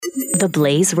The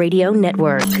Blaze Radio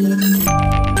Network.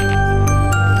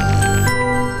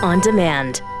 On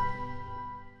demand.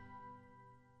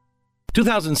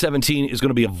 2017 is going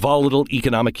to be a volatile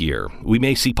economic year. We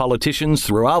may see politicians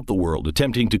throughout the world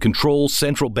attempting to control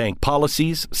central bank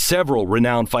policies. Several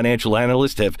renowned financial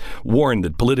analysts have warned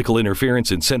that political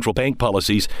interference in central bank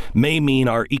policies may mean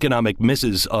our economic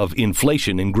misses of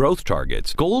inflation and growth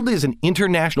targets. Gold is an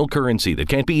international currency that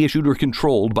can't be issued or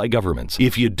controlled by governments.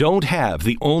 If you don't have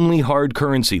the only hard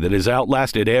currency that has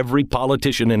outlasted every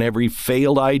politician and every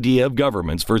failed idea of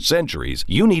governments for centuries,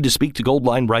 you need to speak to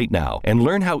Goldline right now and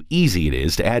learn how easy it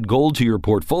is to add gold to your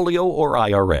portfolio or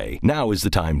IRA. Now is the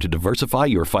time to diversify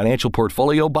your financial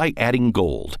portfolio by adding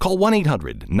gold. Call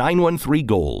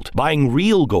 1-800-913-GOLD. Buying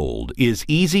real gold is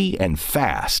easy and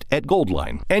fast at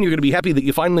Goldline. And you're going to be happy that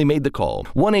you finally made the call.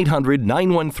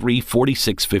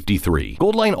 1-800-913-4653.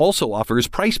 Goldline also offers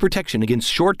price protection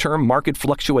against short-term market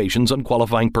fluctuations on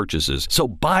qualifying purchases. So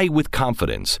buy with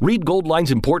confidence. Read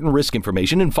Goldline's important risk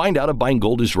information and find out if buying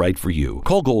gold is right for you.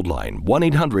 Call Goldline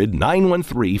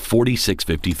 1-800-913-4653.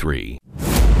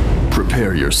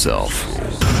 Prepare yourself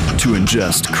to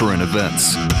ingest current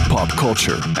events, pop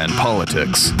culture, and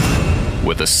politics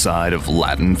with a side of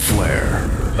Latin flair.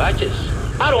 Badges?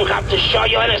 I don't have to show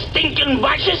you any stinking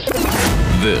badges.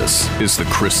 This is the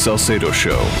Chris Salcedo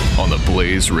Show on the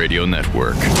Blaze Radio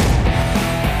Network.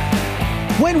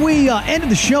 When we ended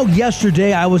the show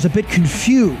yesterday, I was a bit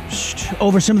confused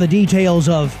over some of the details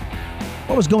of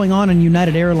what was going on in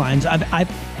United Airlines.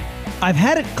 I've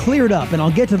had it cleared up, and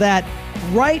I'll get to that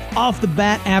right off the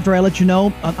bat after I let you know.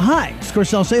 Hi, it's Chris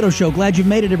Salcedo Show. Glad you've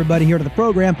made it, everybody, here to the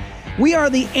program. We are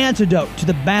the antidote to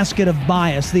the basket of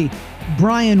bias, the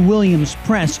Brian Williams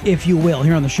press, if you will,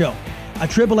 here on the show.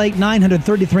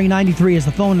 888-900-3393 is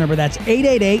the phone number. That's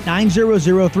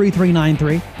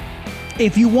 888-900-3393.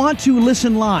 If you want to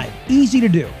listen live, easy to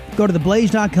do. Go to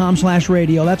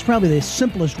theblaze.com/radio. That's probably the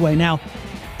simplest way. Now,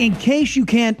 in case you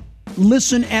can't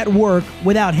listen at work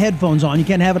without headphones on, you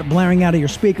can't have it blaring out of your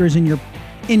speakers in your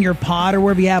pod or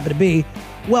wherever you happen to be.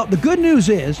 Well, the good news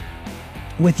is,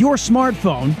 with your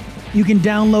smartphone, you can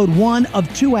download one of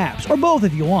two apps, or both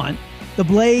if you want, the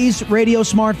Blaze Radio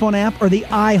smartphone app or the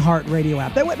iHeart Radio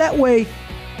app. That way,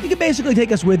 you can basically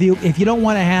take us with you if you don't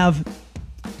want to have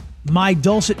my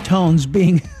dulcet tones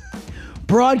being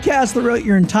broadcast throughout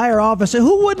your entire office. And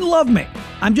who wouldn't love me?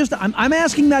 I'm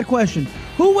asking that question.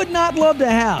 Who would not love to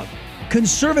have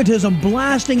conservatism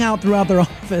blasting out throughout their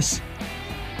office?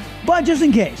 But just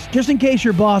in case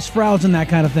your boss frowns and that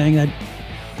kind of thing, that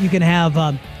you can have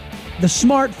the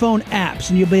smartphone apps,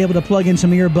 and you'll be able to plug in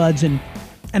some earbuds and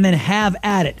then have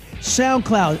at it.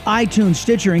 SoundCloud, iTunes,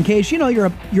 Stitcher, in case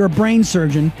you're a brain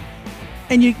surgeon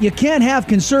and you can't have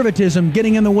conservatism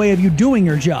getting in the way of you doing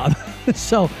your job.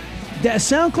 So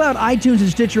SoundCloud, iTunes, and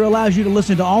Stitcher allows you to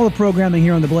listen to all the programming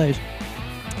here on The Blaze.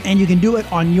 And you can do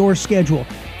it on your schedule.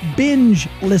 Binge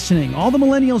listening. All the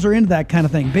millennials are into that kind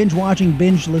of thing. Binge watching,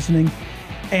 binge listening.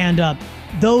 And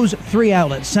those three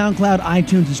outlets, SoundCloud,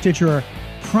 iTunes, and Stitcher, are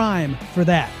prime for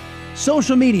that.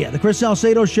 Social media, The Chris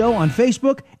Salcedo Show on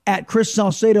Facebook, at Chris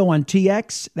Salcedo on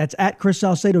TX. That's at Chris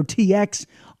Salcedo TX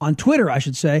on Twitter, I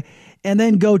should say. And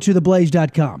then go to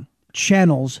theblaze.com.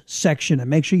 Channels section, and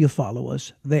make sure you follow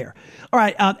us there. All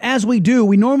right, as we do,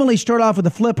 we normally start off with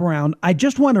a flip around. I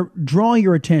just want to draw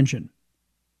your attention,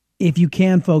 if you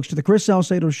can, folks, to the Chris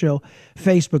Salcedo Show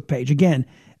Facebook page. Again,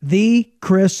 The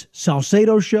Chris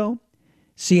Salcedo Show,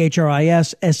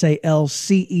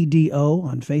 ChrisSalcedo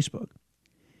on Facebook.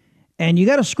 And you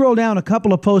got to scroll down a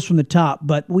couple of posts from the top,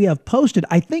 but we have posted,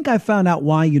 I think I found out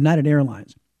why United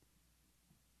Airlines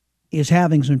is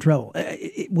having some trouble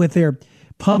with their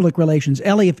public relations.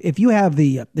 Ellie, if you have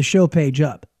the show page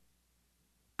up,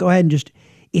 go ahead and just,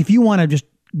 if you want to just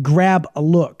grab a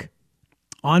look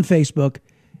on Facebook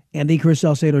and the Chris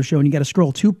Salcedo Show, and you got to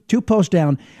scroll two posts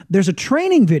down. There's a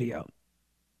training video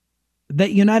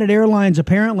that United Airlines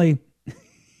apparently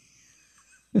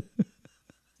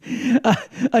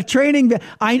a training.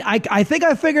 I think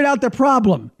I figured out the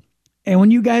problem. And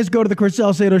when you guys go to the Chris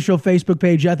Salcedo Show Facebook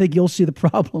page, I think you'll see the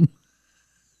problem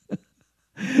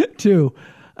too.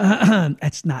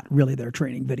 That's not really their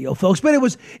training video, folks, but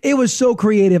it was so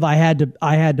creative. I had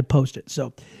to post it.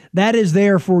 So that is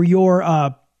there for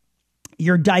your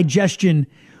digestion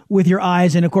with your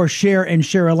eyes, and of course, share and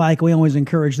share alike. We always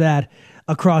encourage that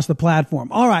across the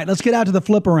platform. All right, let's get out to the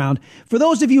flip around. For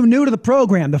those of you new to the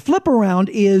program, the flip around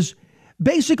is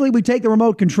basically we take the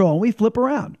remote control and we flip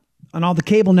around on all the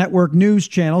cable network news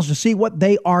channels to see what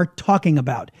they are talking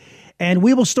about. And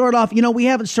we will start off, we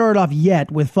haven't started off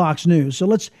yet with Fox News, so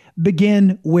let's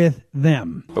begin with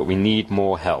them. But we need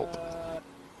more help.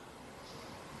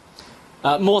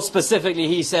 More specifically,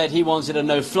 he said he wanted a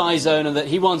no-fly zone and that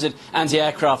he wanted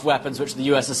anti-aircraft weapons, which the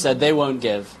U.S. has said they won't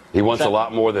give. He wants a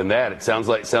lot more than that. It sounds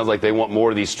like they want more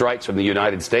of these strikes from the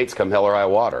United States come hell or high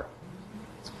water.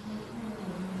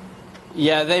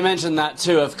 Yeah, they mentioned that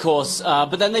too, of course.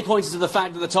 But then they pointed to the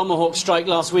fact that the Tomahawk strike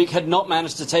last week had not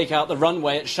managed to take out the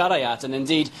runway at Shadayat, and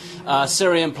indeed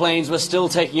Syrian planes were still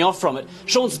taking off from it.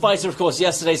 Sean Spicer, of course,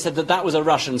 yesterday said that that was a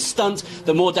Russian stunt,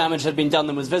 that more damage had been done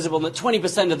than was visible, and that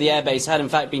 20% of the airbase had in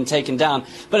fact been taken down.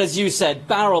 But as you said,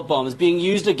 barrel bombs being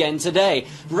used again today,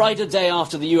 right a day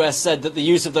after the US said that the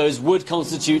use of those would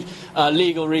constitute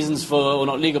legal reasons for, or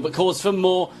not legal, but cause for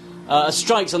more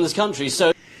strikes on this country.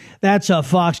 So that's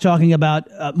Fox talking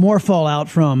about more fallout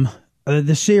from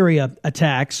the Syria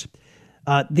attacks,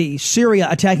 Syria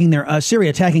attacking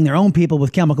their own people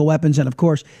with chemical weapons, and of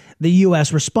course the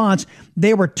U.S. response.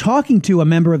 They were talking to a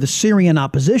member of the Syrian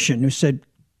opposition who said,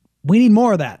 "We need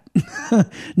more of that.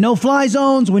 No-fly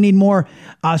zones. We need more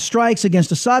strikes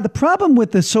against Assad." The problem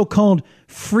with the so-called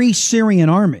Free Syrian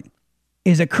Army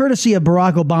is that, courtesy of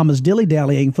Barack Obama's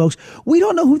dilly-dallying, folks, we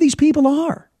don't know who these people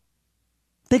are.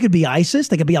 They could be ISIS.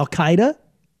 They could be Al-Qaeda.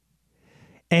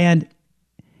 And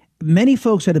many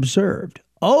folks had observed,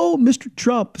 "Oh, Mr.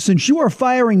 Trump, since you are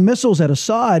firing missiles at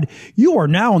Assad, you are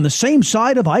now on the same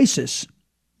side of ISIS.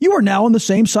 You are now on the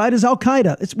same side as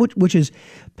Al-Qaeda," which is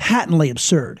patently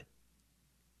absurd.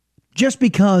 Just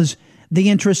because the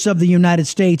interests of the United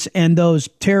States and those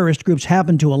terrorist groups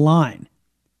happen to align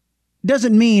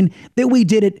doesn't mean that we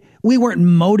did it. We weren't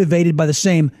motivated by the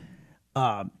same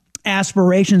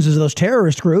aspirations as those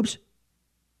terrorist groups.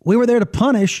 We were there to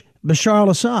punish Bashar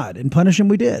al-Assad, and punish him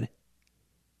we did.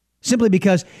 Simply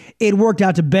because it worked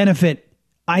out to benefit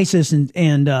ISIS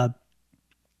and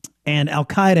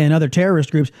Al-Qaeda and other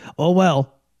terrorist groups. Oh,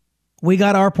 well, we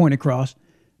got our point across.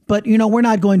 But, we're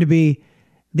not going to be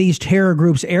these terror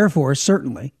groups' Air Force,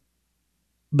 certainly.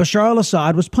 Bashar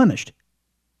al-Assad was punished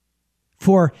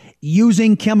for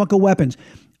using chemical weapons.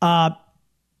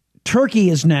 Turkey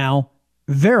is now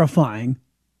verifying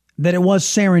that it was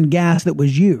sarin gas that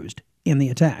was used in the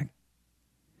attack.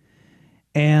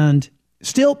 And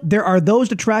still, there are those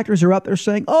detractors who are out there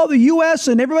saying, "Oh, the U.S.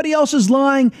 and everybody else is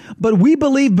lying, but we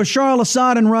believe Bashar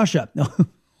al-Assad and Russia."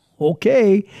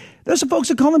 Okay. There's some folks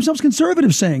that call themselves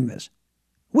conservatives saying this.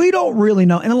 We don't really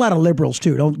know. And a lot of liberals,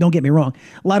 too. Don't get me wrong.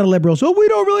 A lot of liberals, "Oh, we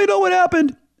don't really know what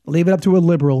happened." Leave it up to a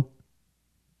liberal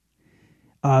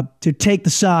to take the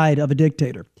side of a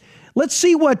dictator. Let's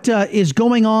see what is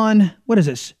going on. What is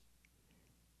this?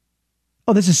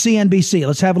 Oh, this is CNBC.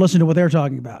 Let's have a listen to what they're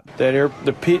talking about. That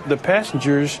the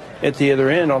passengers at the other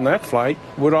end on that flight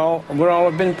would all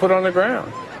have been put on the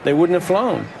ground. They wouldn't have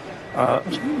flown.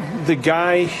 The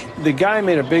guy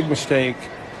made a big mistake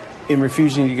in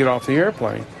refusing to get off the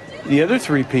airplane. The other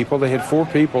three people, they had four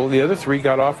people. The other three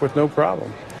got off with no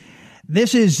problem.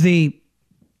 This is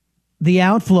the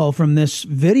outflow from this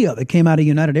video that came out of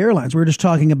United Airlines. We were just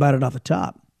talking about it off the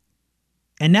top.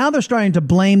 And now they're starting to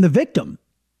blame the victim.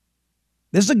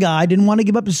 This is a guy, didn't want to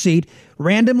give up his seat,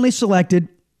 randomly selected,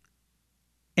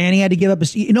 and he had to give up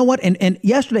his seat. You know what? And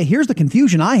yesterday, here's the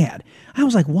confusion I had. I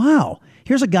was like, wow,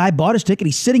 here's a guy, bought his ticket,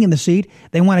 he's sitting in the seat.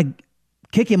 They want to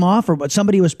kick him off, but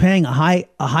somebody was paying a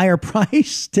higher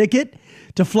price ticket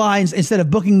to fly instead of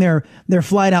booking their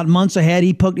flight out months ahead.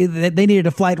 They needed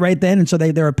a flight right then, and so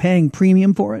they were paying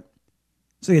premium for it.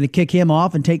 So they had to kick him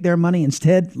off and take their money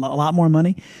instead, a lot more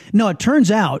money. No, it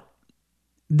turns out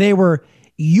they were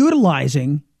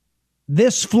utilizing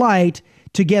this flight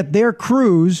to get their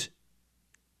crews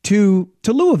to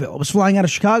Louisville. It was flying out of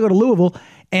Chicago to Louisville,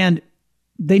 and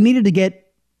they needed to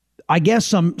get, I guess,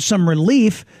 some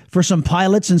relief for some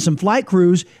pilots and some flight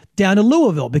crews down to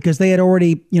Louisville because they had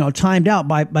already, timed out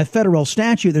by federal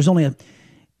statute. There's only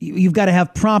you've got to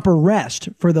have proper rest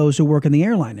for those who work in the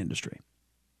airline industry.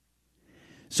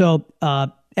 So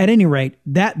at any rate,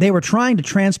 that they were trying to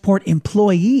transport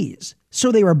employees.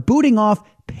 So they were booting off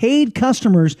paid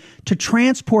customers to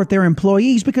transport their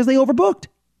employees because they overbooked.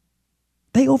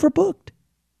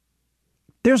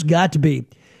 There's got to be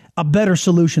a better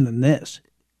solution than this.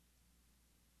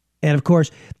 And of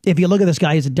course, if you look at this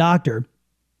guy, he's a doctor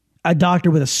with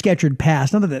a sketchered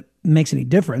past. Not that that makes any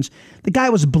difference. The guy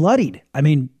was bloodied. I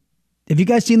mean, have you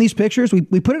guys seen these pictures? We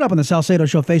put it up on the Salcedo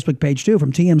Show Facebook page too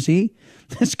from TMZ.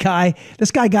 This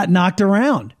guy got knocked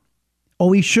around.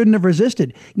 Oh, he shouldn't have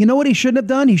resisted. You know what he shouldn't have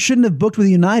done? He shouldn't have booked with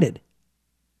United.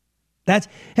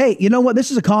 Hey, you know what? This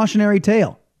is a cautionary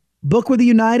tale. Book with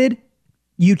United,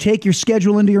 you take your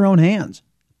schedule into your own hands.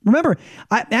 Remember,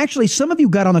 some of you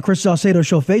got on the Chris Salcedo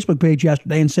Show Facebook page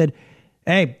yesterday and said,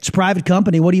 "Hey, it's a private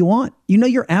company. What do you want?"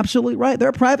 You're absolutely right. They're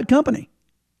a private company.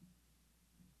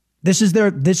 This is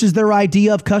their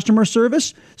idea of customer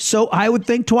service. So I would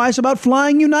think twice about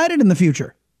flying United in the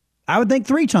future. I would think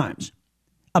 3 times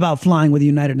about flying with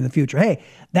United in the future. Hey,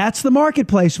 that's the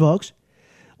marketplace, folks.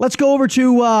 Let's go over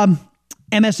to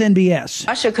MSNBS.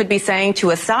 Russia could be saying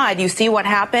to Assad, you see what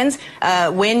happens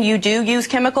when you do use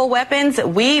chemical weapons?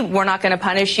 We're not going to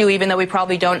punish you, even though we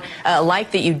probably don't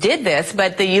like that you did this.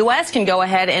 But the U.S. can go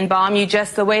ahead and bomb you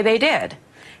just the way they did.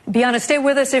 Bianna, stay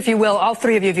with us, if you will, all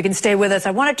 3 of you, if you can stay with us.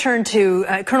 I want to turn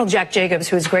to Colonel Jack Jacobs,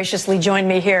 who has graciously joined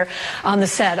me here on the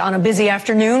set on a busy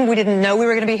afternoon. We didn't know we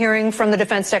were going to be hearing from the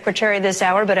Defense Secretary this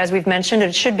hour, but as we've mentioned,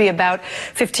 it should be about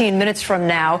 15 minutes from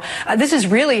now. This is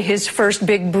really his first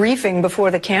big briefing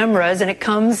before the cameras, and it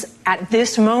comes at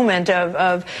this moment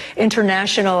of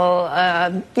international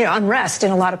unrest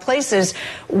in a lot of places.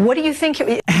 What do you think?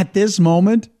 At this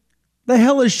moment? The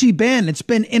hell has she been? It's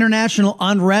been international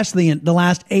unrest the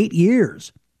last 8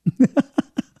 years.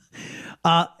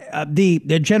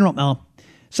 The General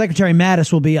Secretary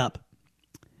Mattis will be up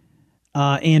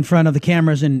in front of the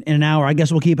cameras in an hour. I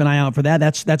guess we'll keep an eye out for that.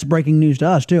 That's breaking news to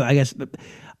us too. I guess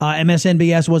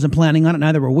MSNBS wasn't planning on it,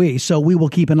 neither were we. So we will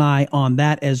keep an eye on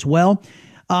that as well.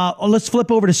 Let's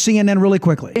flip over to CNN really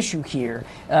quickly. The issue here,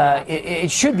 it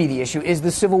should be the issue, is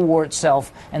the civil war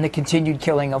itself and the continued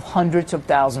killing of hundreds of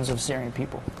thousands of Syrian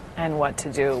people. And what to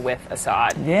do with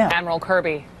Assad. Yeah. Admiral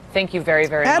Kirby, thank you very,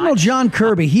 very much. Admiral John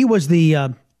Kirby, he was the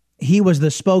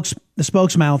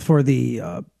spokesmouth for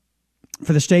the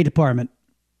State Department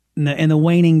in the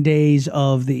waning days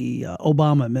of the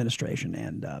Obama administration,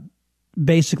 and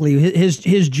basically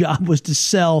his job was to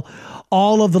sell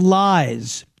all of the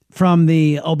lies from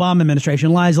the Obama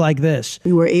administration, lies like this.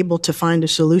 We were able to find a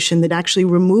solution that actually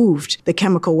removed the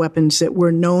chemical weapons that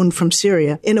were known from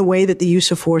Syria in a way that the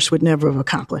use of force would never have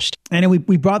accomplished. And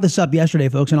we brought this up yesterday,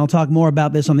 folks, and I'll talk more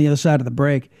about this on the other side of the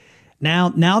break.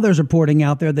 Now there's reporting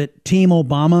out there that Team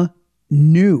Obama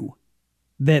knew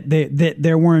that they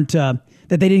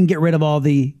didn't get rid of all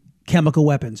the chemical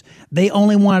weapons. They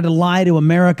only wanted to lie to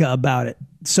America about it,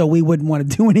 so we wouldn't want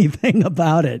to do anything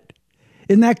about it.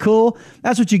 Isn't that cool?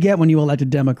 That's what you get when you elect a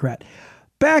Democrat.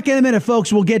 Back in a minute,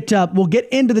 folks. We'll get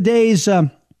into the day's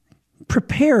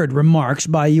prepared remarks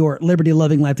by your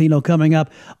liberty-loving Latino coming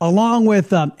up, along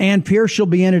with Ann Pierce. She'll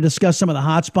be in to discuss some of the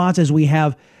hot spots as we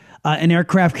have an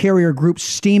aircraft carrier group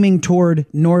steaming toward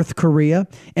North Korea,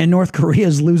 and North Korea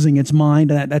is losing its mind.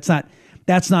 That's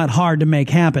not hard to make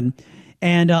happen.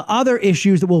 And other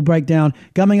issues that we'll break down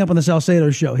coming up on the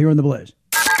Salcedo Show here on The Blaze.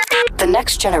 The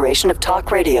next generation of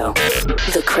talk radio.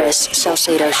 The Chris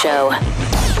Salcedo Show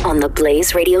on the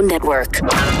Blaze Radio Network.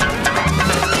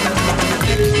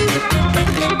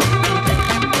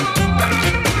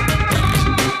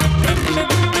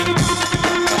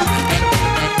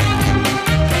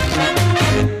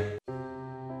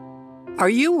 Are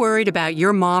you worried about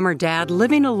your mom or dad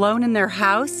living alone in their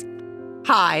house?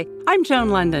 Hi, I'm Joan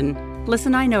London.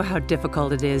 Listen, I know how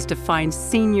difficult it is to find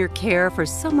senior care for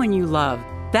someone you love.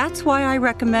 That's why I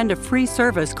recommend a free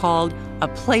service called A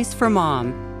Place for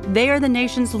Mom. They are the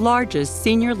nation's largest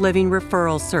senior living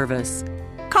referral service.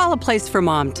 Call A Place for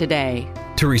Mom today.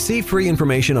 To receive free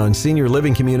information on senior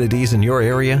living communities in your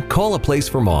area, call A Place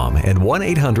for Mom at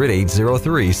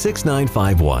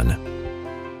 1-800-803-6951.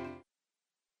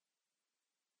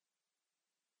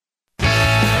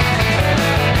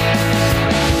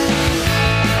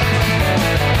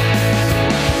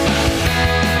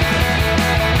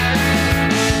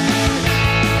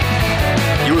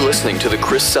 Listening to the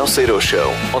Chris Salcedo Show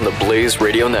on the Blaze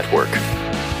Radio Network.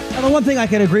 Now, the one thing I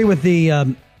can agree with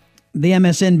the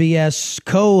MSNBS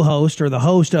co-host or the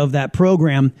host of that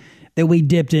program that we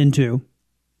dipped into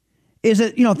is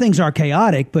that, things are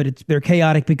chaotic, but they're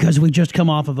chaotic because we just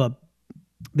come off of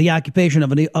the occupation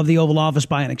of the Oval Office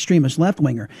by an extremist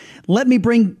left-winger. Let me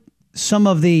bring some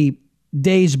of the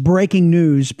day's breaking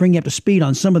news, bring you up to speed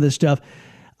on some of this stuff.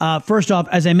 First off,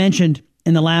 as I mentioned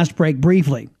in the last break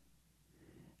briefly,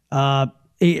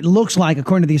 it looks like,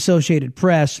 according to the Associated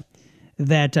Press,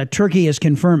 that Turkey is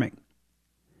confirming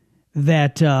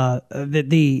that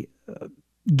the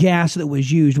gas that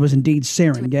was used was indeed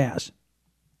sarin gas.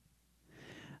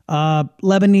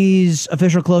 Lebanese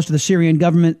official close to the Syrian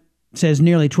government says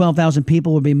nearly 12,000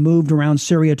 people will be moved around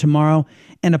Syria tomorrow,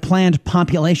 and a planned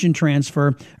population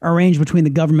transfer arranged between the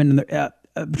government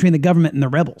and the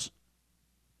rebels.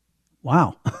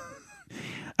 Wow.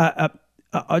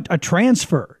 A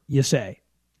transfer, you say.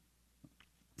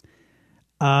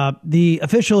 The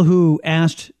official who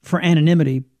asked for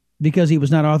anonymity because he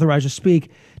was not authorized to speak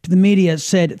to the media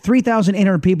said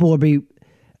 3,800 people will be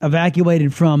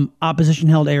evacuated from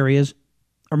opposition-held areas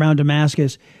around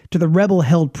Damascus to the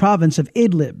rebel-held province of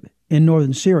Idlib in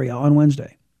northern Syria on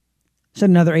Wednesday. Said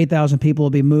another 8,000 people will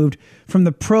be moved from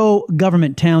the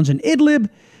pro-government towns in Idlib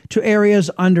to areas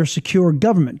under secure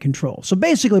government control. So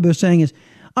basically what they're saying is,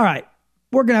 all right,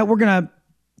 we're gonna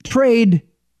trade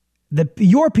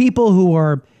your people who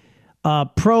are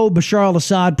pro-Bashar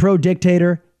al-Assad,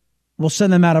 pro-dictator. We'll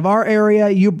send them out of our area.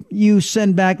 You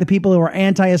send back the people who are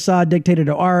anti-Assad dictator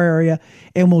to our area,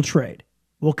 and we'll trade.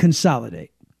 We'll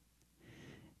consolidate.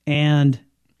 And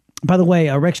by the way,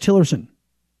 Rex Tillerson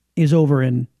is over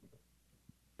in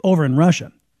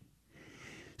Russia.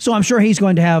 So I'm sure he's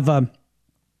going to have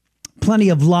plenty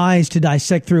of lies to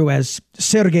dissect through as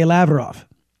Sergei Lavrov,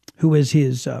 who is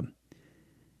his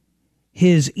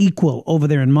equal over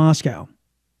there in Moscow,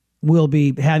 will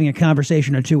be having a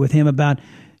conversation or two with him about,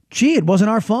 gee, it wasn't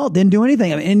our fault, didn't do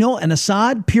anything. I mean, and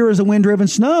Assad, pure as the wind-driven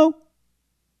snow.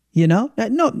 No,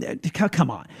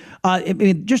 come on. I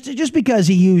mean, just because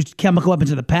he used chemical weapons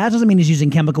in the past doesn't mean he's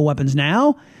using chemical weapons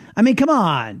now. I mean, come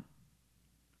on.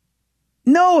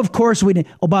 No, of course we didn't.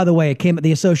 Oh, by the way,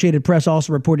 the Associated Press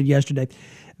also reported yesterday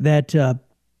that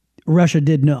Russia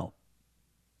did know.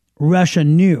 Russia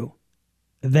knew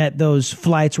that those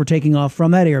flights were taking off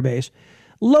from that airbase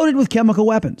loaded with chemical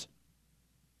weapons.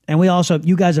 And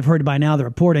you guys have heard by now the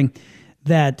reporting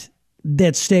that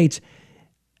states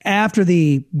after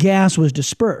the gas was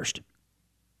dispersed,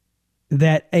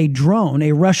 that a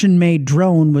Russian-made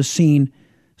drone was seen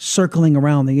circling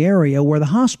around the area where the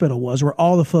hospital was, where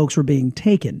all the folks were being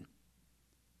taken.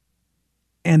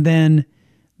 And then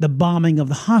the bombing of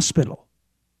the hospital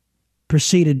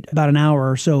proceeded about an hour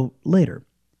or so later,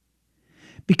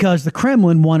 because the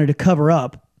Kremlin wanted to cover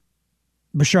up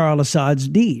Bashar al-Assad's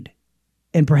deed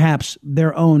and perhaps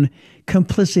their own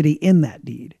complicity in that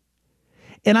deed.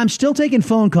 And I'm still taking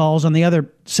phone calls on the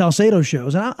other Salcedo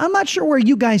shows, and I'm not sure where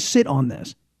you guys sit on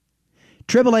this.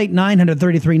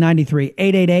 888-900-3393,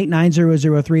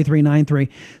 888-900-3393.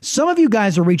 Some of you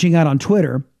guys are reaching out on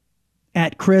Twitter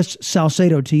at Chris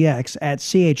Salcedo TX, at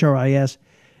CHRIS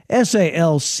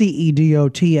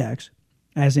SALCEDOTX,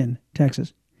 as in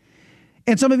Texas.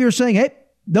 And some of you are saying, hey,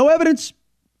 no evidence.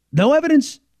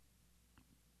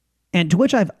 And to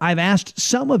which I've asked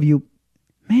some of you,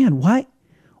 man, why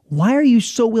are you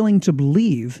so willing to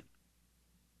believe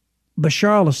Bashar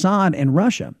al-Assad and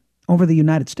Russia over the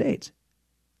United States?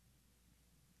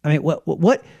 I mean,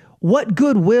 what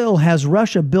goodwill has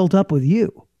Russia built up with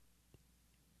you?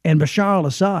 And Bashar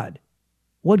al-Assad,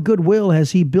 what goodwill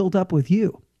has he built up with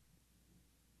you?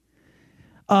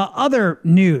 Other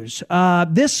news.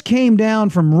 This came down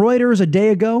from Reuters a day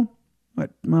ago. A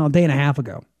day and a half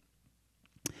ago.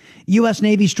 U.S.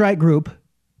 Navy strike group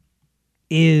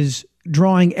is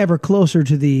drawing ever closer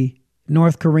to the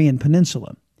North Korean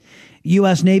peninsula.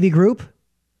 U.S. Navy group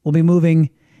will be moving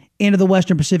into the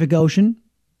Western Pacific Ocean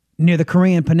near the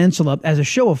Korean peninsula as a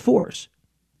show of force.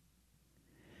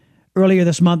 Earlier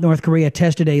this month, North Korea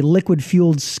tested a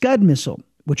liquid-fueled Scud missile,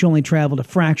 which only traveled a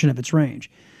fraction of its range.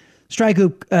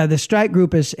 The strike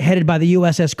group is headed by the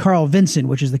USS Carl Vinson,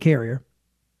 which is the carrier.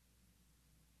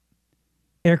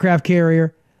 Aircraft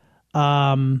carrier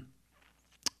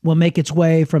will make its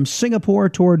way from Singapore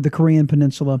toward the Korean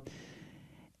peninsula.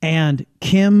 And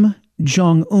Kim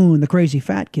Jong-un, the crazy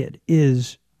fat kid,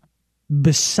 is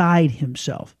beside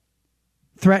himself,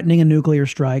 threatening a nuclear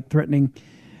strike, threatening,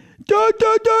 don't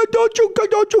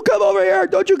you come over here,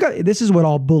 don't you come. This is what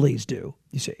all bullies do,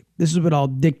 you see. This is what all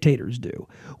dictators do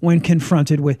when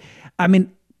confronted with,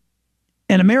 an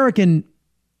American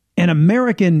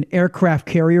aircraft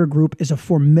carrier group is a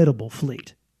formidable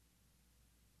fleet.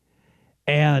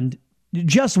 And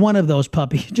just one of those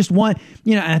puppies, just one,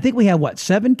 I think we have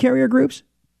 7 carrier groups?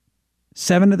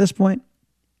 7 at this point.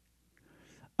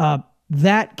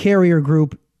 That carrier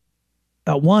group,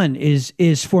 one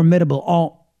is formidable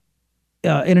all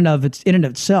in and of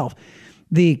itself.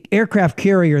 The aircraft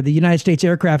carrier, the United States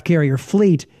aircraft carrier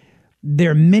fleet,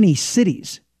 they're mini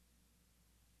cities.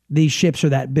 These ships are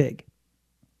that big.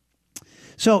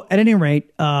 So at any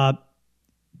rate,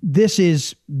 this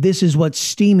is what's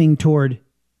steaming toward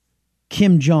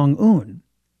Kim Jong-un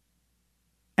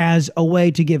as a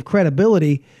way to give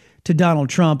credibility to Donald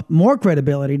Trump, more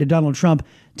credibility to Donald Trump,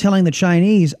 telling the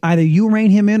Chinese, either you rein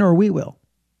him in or we will.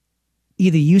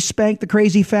 Either you spank the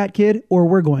crazy fat kid or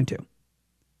we're going to.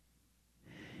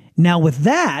 Now, with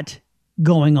that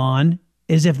going on,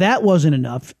 as if that wasn't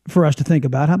enough for us to think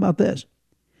about, how about this?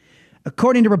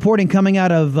 According to reporting coming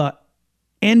out of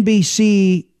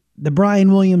NBC, the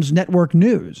Brian Williams Network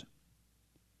News,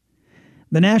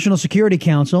 the National Security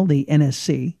Council, the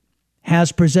NSC,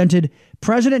 has presented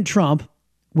President Trump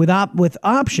with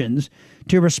options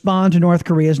to respond to North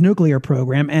Korea's nuclear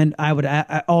program, and I would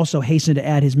also hasten to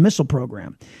add his missile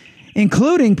program,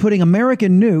 including putting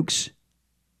American nukes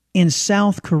in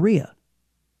South Korea.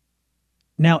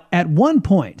 Now, at one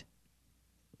point,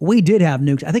 we did have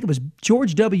nukes. I think it was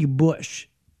George W. Bush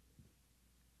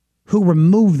who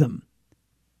removed them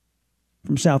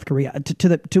from South Korea.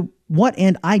 To what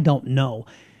end, I don't know.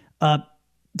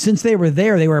 Since they were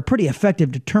there, they were a pretty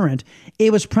effective deterrent.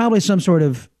 It was probably some sort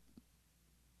of,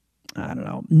 I don't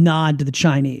know, nod to the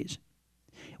Chinese.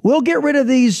 We'll get rid of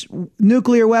these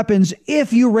nuclear weapons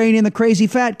if you rein in the crazy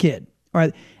fat kid. All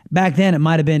right, back then it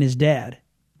might have been his dad,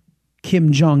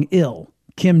 Kim Jong-il,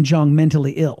 Kim Jong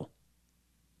mentally ill.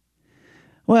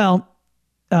 Well,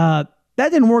 that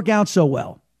didn't work out so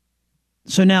well.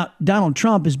 So now Donald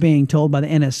Trump is being told by the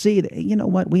NSC that, you know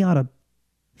what, we ought to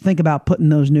think about putting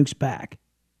those nukes back.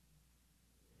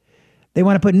 They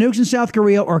want to put nukes in South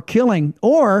Korea or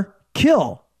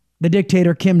kill the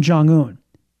dictator Kim Jong-un,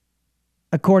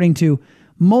 according to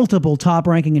multiple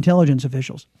top-ranking intelligence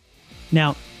officials.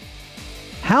 Now,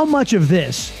 how much of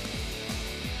this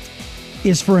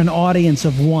is for an audience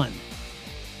of one?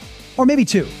 Or maybe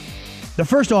two. The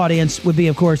first audience would be,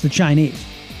 of course, the Chinese.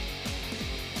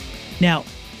 Now,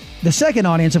 the second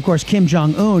audience, of course, Kim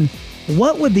Jong-un.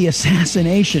 What would the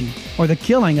assassination or the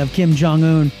killing of Kim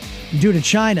Jong-un do to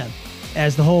China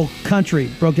as the whole country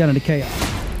broke down into chaos?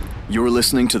 You're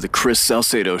listening to The Chris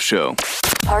Salcedo Show.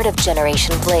 Part of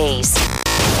Generation Blaze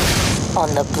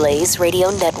on the Blaze Radio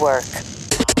Network.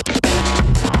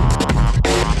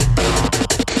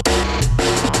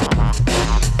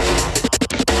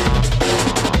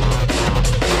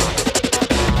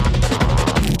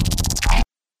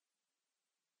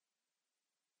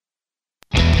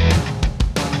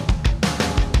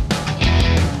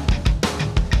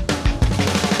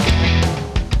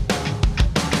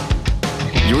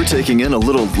 Taking in a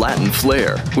little Latin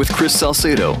flair with Chris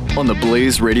Salcedo on the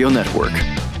Blaze Radio Network.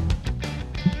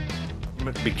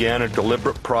 Government began a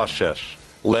deliberate process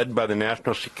led by the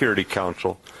National Security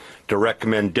Council to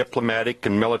recommend diplomatic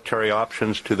and military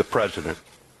options to the president.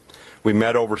 We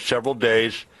met over several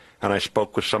days, and I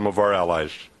spoke with some of our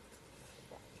allies.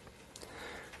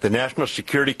 The National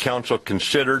Security Council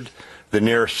considered the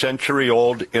near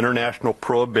century-old international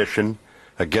prohibition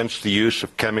against the use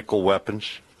of chemical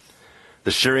weapons,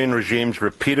 the Syrian regime's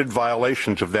repeated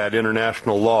violations of that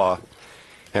international law,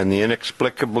 and the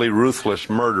inexplicably ruthless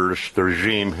murders the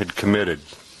regime had committed.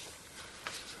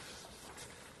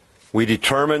 We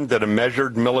determined that a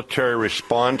measured military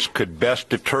response could best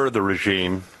deter the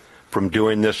regime from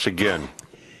doing this again.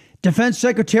 Defense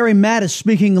Secretary Matt is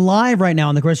speaking live right now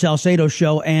on the Chris Salcedo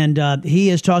Show, and he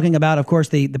is talking about, of course,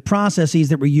 the processes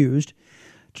that were used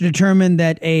to determine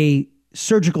that a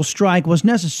surgical strike was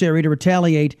necessary to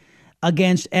retaliate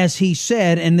against, as he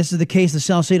said, and this is the case the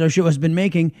Salcedo Show has been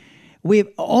making, we have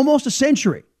almost a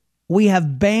century. We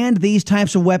have banned these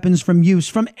types of weapons from use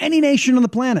from any nation on the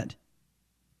planet.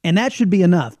 And that should be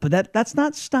enough, but that's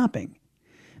not stopping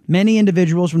many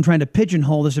individuals from trying to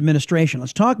pigeonhole this administration.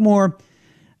 Let's talk more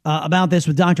about this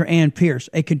with Dr. Ann Pierce,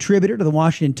 a contributor to the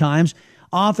Washington Times,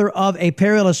 author of A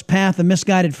Perilous Path, the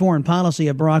Misguided Foreign Policy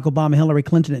of Barack Obama, Hillary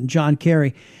Clinton, and John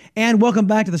Kerry. And welcome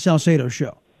back to the Salcedo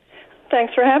Show.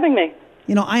 Thanks for having me.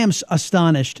 You know, I am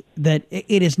astonished that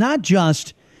it is not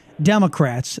just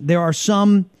Democrats. There are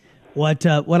some, what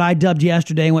I dubbed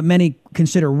yesterday, and what many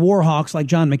consider war hawks like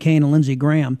John McCain and Lindsey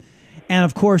Graham. And,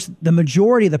 of course, the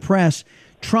majority of the press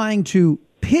trying to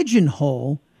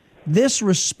pigeonhole this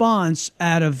response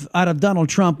out of Donald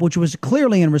Trump, which was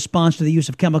clearly in response to the use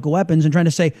of chemical weapons, and trying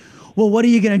to say, well, what are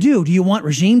you going to do? Do you want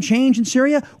regime change in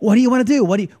Syria? What do you want to do?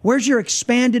 Where's your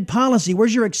expanded policy?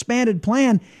 Where's your expanded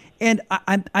plan? And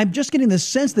I'm just getting the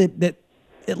sense that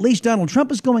at least Donald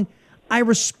Trump is going, I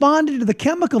responded to the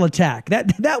chemical attack.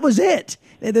 That was it.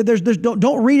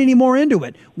 Don't read any more into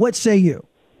it. What say you?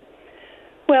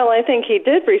 Well, I think he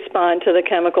did respond to the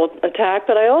chemical attack,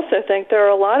 but I also think there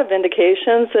are a lot of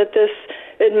indications that this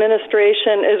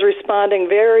administration is responding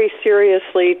very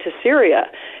seriously to Syria.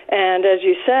 And as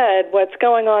you said, what's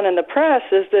going on in the press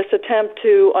is this attempt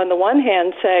to, on the one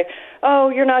hand, say, oh,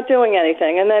 you're not doing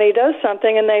anything. And then he does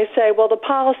something and they say, well, the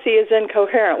policy is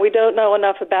incoherent. We don't know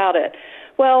enough about it.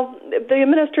 Well, the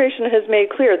administration has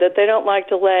made clear that they don't like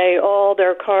to lay all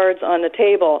their cards on the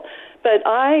table. But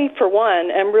I, for one,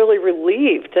 am really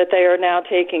relieved that they are now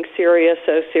taking Syria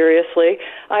so seriously.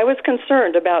 I was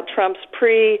concerned about Trump's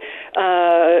pre-election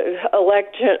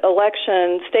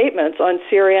statements on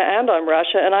Syria and on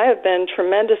Russia, and I have been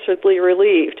tremendously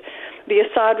relieved. The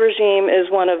Assad regime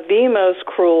is one of the most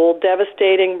cruel,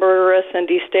 devastating, murderous, and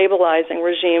destabilizing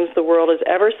regimes the world has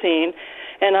ever seen.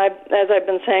 And as I've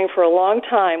been saying for a long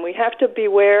time, we have to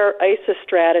beware ISIS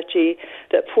strategy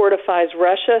that fortifies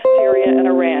Russia, Syria, and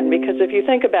Iran. Because if you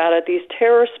think about it, these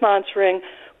terror-sponsoring,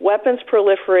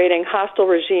 weapons-proliferating hostile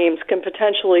regimes can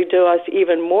potentially do us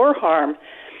even more harm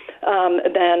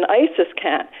than ISIS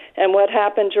can. And what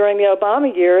happened during the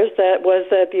Obama years was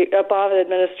that the Obama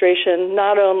administration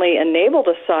not only enabled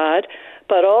Assad,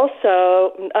 but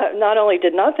also not only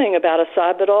did nothing about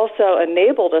Assad, but also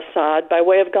enabled Assad by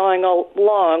way of going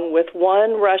along with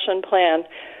one Russian plan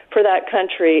for that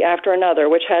country after another,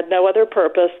 which had no other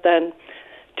purpose than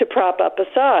to prop up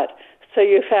Assad. So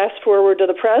you fast forward to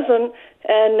the present,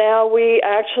 and now we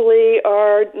actually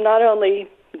are not only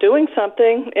doing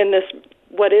something in this,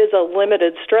 what is a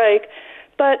limited strike,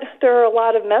 but there are a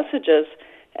lot of messages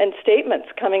and statements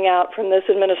coming out from this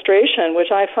administration,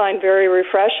 which I find very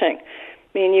refreshing.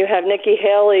 I mean, you have Nikki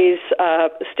Haley's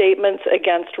statements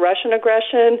against Russian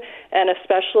aggression and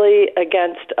especially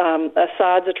against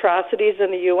Assad's atrocities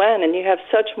in the UN, and you have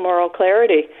such moral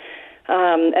clarity.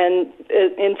 And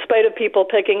in spite of people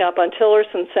picking up on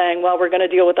Tillerson saying, well, we're going to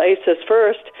deal with ISIS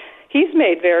first, he's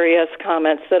made various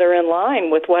comments that are in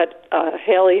line with what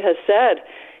Haley has said.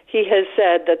 He has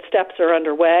said that steps are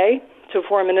underway to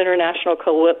form an international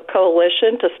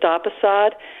coalition to stop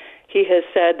Assad. He has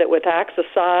said that with acts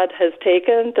Assad has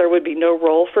taken, there would be no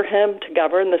role for him to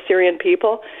govern the Syrian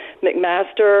people.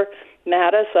 McMaster,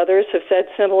 Mattis, others have said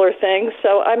similar things.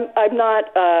 So I'm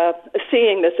not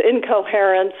seeing this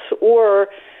incoherence or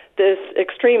this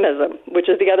extremism, which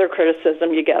is the other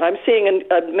criticism you get. I'm seeing an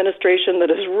administration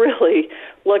that is really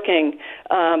looking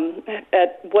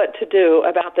at what to do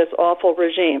about this awful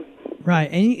regime.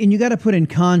 Right, and you got to put in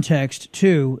context,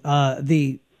 too,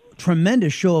 the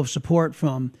tremendous show of support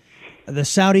from the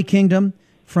Saudi kingdom,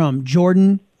 from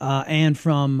Jordan, and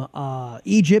from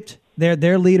Egypt.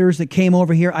 Their leaders that came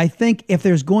over here. I think if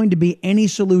there's going to be any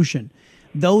solution,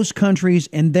 those countries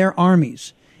and their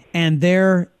armies and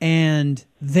their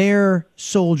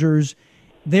soldiers,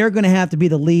 they're going to have to be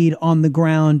the lead on the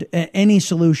ground. Any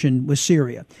solution with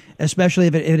Syria, especially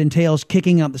if it entails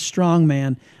kicking out the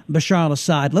strongman Bashar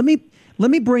al-Assad. Let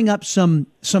me bring up some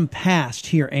past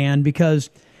here, Ann, because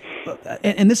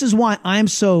and this is why I'm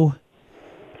so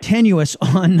tenuous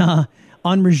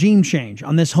on regime change,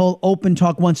 on this whole open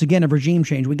talk once again of regime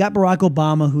change. We got Barack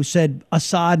Obama, who said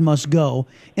Assad must go,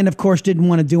 and of course didn't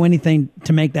want to do anything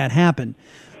to make that happen.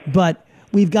 But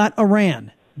we've got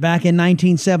Iran back in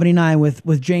 1979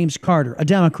 with James Carter, a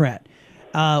Democrat.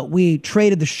 We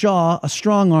traded the Shah, a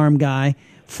strong-arm guy,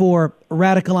 for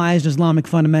radicalized Islamic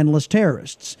fundamentalist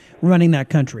terrorists running that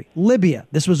country. Libya,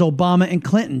 this was Obama and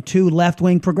Clinton, two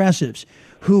left-wing progressives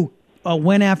who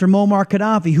went after Muammar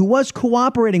Gaddafi, who was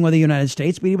cooperating with the United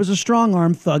States, but he was a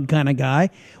strong-arm thug kind of guy.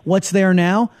 What's there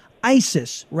now?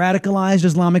 ISIS, radicalized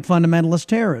Islamic fundamentalist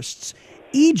terrorists.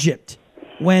 Egypt,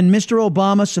 when Mr.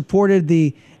 Obama supported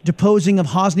the deposing of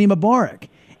Hosni Mubarak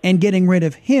and getting rid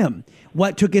of him.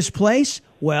 What took his place?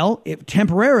 Well,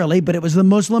 temporarily, but it was the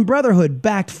Muslim Brotherhood,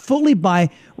 backed fully by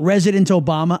President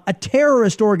Obama, a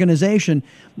terrorist organization.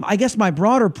 I guess my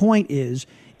broader point is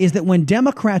that when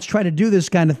Democrats try to do this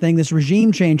kind of thing, this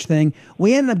regime change thing,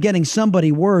 we end up getting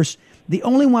somebody worse. The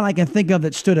only one I can think of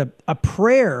that stood a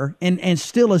prayer and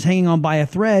still is hanging on by a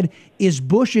thread is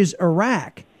Bush's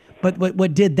Iraq. But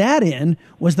what did that in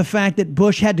was the fact that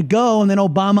Bush had to go and then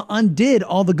Obama undid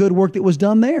all the good work that was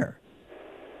done there.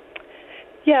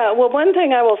 Yeah, well, one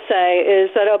thing I will say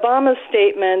is that Obama's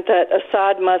statement that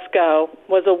Assad must go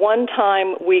was a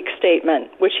one-time weak statement,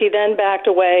 which he then backed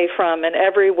away from in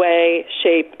every way,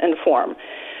 shape, and form.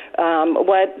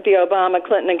 What the Obama,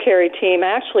 Clinton, and Kerry team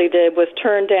actually did was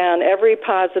turn down every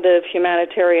positive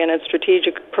humanitarian and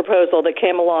strategic proposal that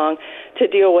came along to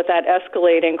deal with that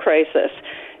escalating crisis,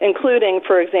 including,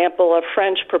 for example, a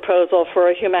French proposal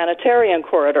for a humanitarian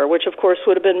corridor, which, of course,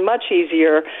 would have been much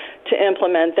easier to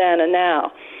implement then and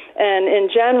now. And in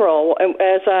general,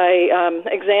 as I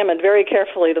examined very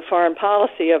carefully the foreign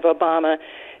policy of Obama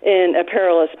in A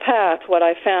Perilous Path, what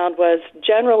I found was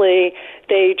generally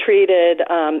they treated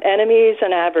enemies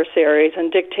and adversaries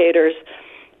and dictators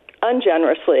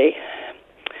ungenerously,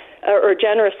 or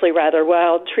generously rather,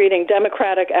 while treating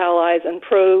democratic allies and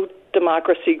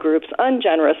pro-democracy groups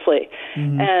ungenerously.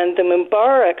 Mm-hmm. And the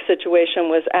Mubarak situation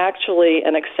was actually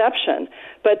an exception,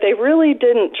 but they really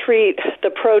didn't treat the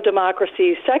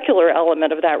pro-democracy secular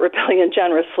element of that rebellion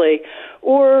generously,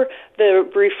 or the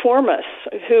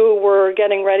reformists who were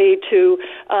getting ready to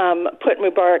put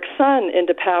Mubarak's son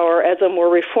into power as a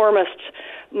more reformist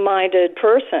minded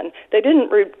person. They didn't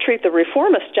treat the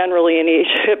reformists generally in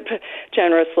Egypt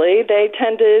generously. They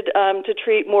tended to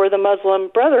treat more the Muslim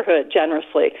Brotherhood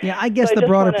generously. Yeah, I guess the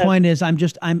broader point is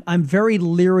I'm very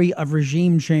leery of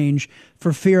regime change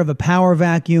for fear of a power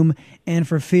vacuum and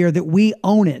for fear that we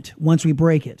own it once we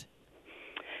break it.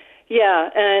 Yeah,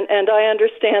 and I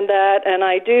understand that, and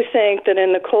I do think that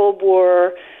in the Cold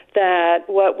War that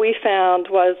what we found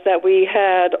was that we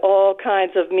had all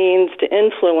kinds of means to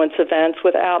influence events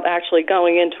without actually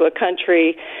going into a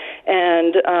country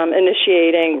and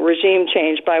initiating regime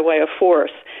change by way of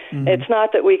force. Mm-hmm. It's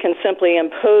not that we can simply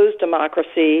impose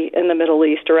democracy in the Middle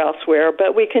East or elsewhere,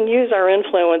 but we can use our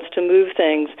influence to move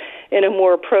things in a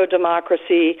more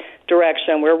pro-democracy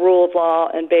direction where rule of law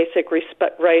and basic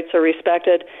rights are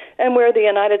respected and where the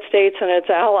United States and its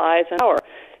allies and power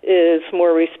is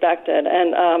more respected.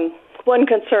 And one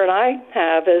concern I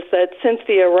have is that since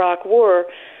the Iraq War,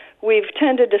 we've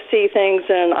tended to see things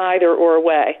in an either-or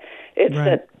way. It's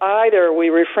that either we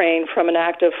refrain from an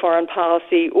active foreign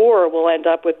policy or we'll end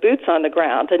up with boots on the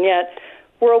ground. And yet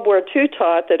World War II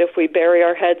taught that if we bury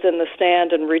our heads in the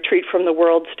sand and retreat from the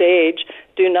world stage,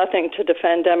 do nothing to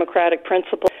defend democratic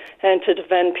principles and to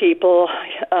defend people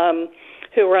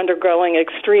who are undergoing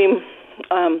extreme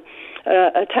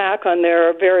attack on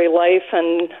their very life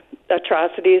and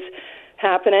atrocities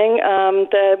happening,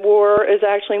 that war is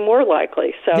actually more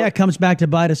likely. So yeah, it comes back to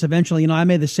bite us eventually. You know, I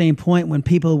made the same point when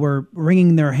people were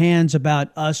wringing their hands about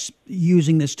us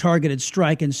using this targeted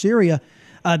strike in Syria,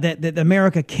 that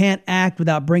America can't act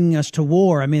without bringing us to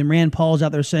war. I mean, Rand Paul's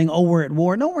out there saying, "Oh, we're at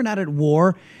war." No, we're not at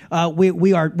war.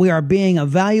 We are being a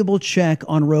valuable check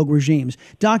on rogue regimes.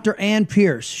 Dr. Ann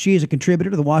Pierce, she is a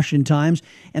contributor to the Washington Times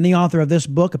and the author of this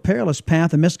book, A Perilous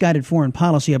Path: A Misguided Foreign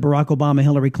Policy of Barack Obama,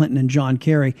 Hillary Clinton, and John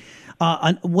Kerry,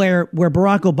 where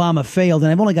Barack Obama failed.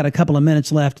 And I've only got a couple of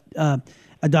minutes left,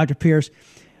 Dr. Pierce.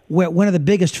 Where one of the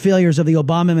biggest failures of the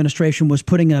Obama administration was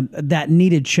putting that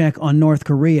needed check on North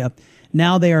Korea.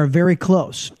 Now they are very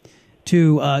close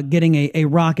to getting a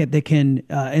rocket that can,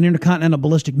 an intercontinental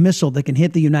ballistic missile that can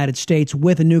hit the United States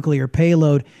with a nuclear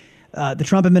payload. The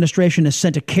Trump administration has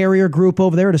sent a carrier group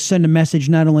over there to send a message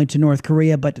not only to North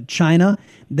Korea but to China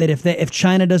that if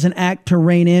China doesn't act to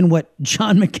rein in what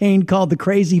John McCain called the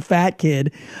crazy fat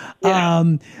kid,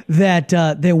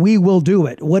 that we will do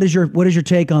it. What is your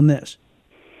take on this?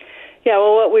 Yeah,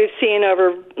 well, what we've seen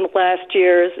over the last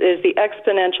years is the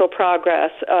exponential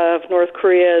progress of North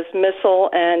Korea's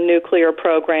missile and nuclear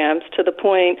programs to the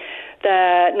point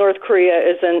that North Korea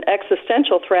is an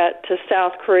existential threat to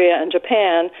South Korea and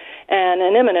Japan and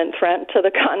an imminent threat to the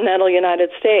continental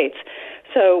United States.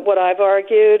 So what I've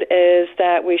argued is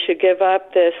that we should give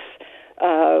up this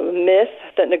myth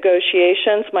that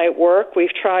negotiations might work.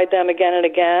 We've tried them again and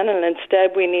again, and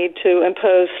instead we need to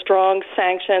impose strong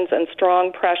sanctions and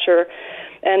strong pressure,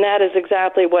 and that is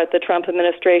exactly what the Trump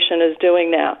administration is doing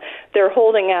now. They're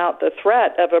holding out the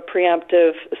threat of a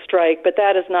preemptive strike, but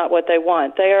that is not what they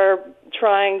want. They are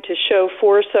trying to show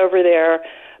force over there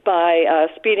by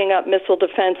speeding up missile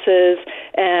defenses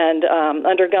and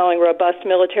undergoing robust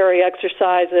military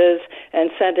exercises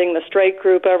and sending the strike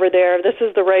group over there. This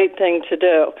is the right thing to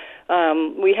do.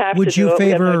 We have to do it. We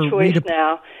have no choice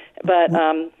now. But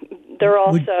they're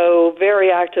also very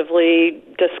actively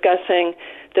discussing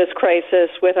this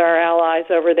crisis with our allies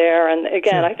over there. And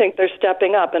again, I think they're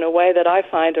stepping up in a way that I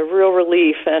find a real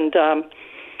relief, and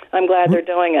I'm glad they're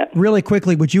doing it. Really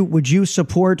quickly, would you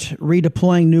support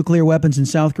redeploying nuclear weapons in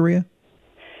South Korea?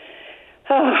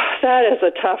 Oh, that is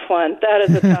a tough one.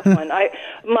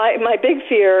 My big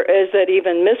fear is that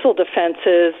even missile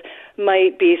defenses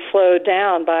might be slowed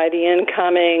down by the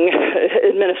incoming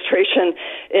administration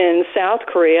in South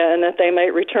Korea, and that they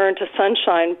might return to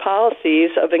sunshine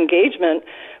policies of engagement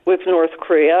with North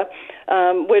Korea,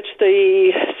 which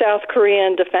the South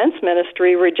Korean Defense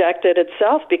Ministry rejected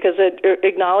itself because it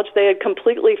acknowledged they had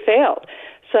completely failed.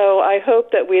 So I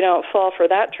hope that we don't fall for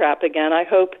that trap again.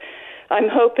 I'm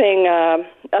hoping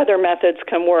other methods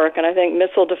can work, and I think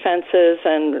missile defenses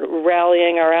and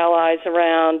rallying our allies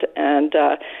around and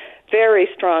very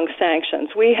strong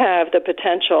sanctions. We have the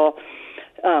potential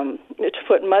to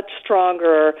put much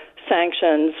stronger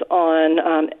sanctions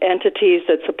on entities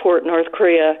that support North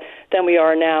Korea than we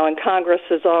are now, and Congress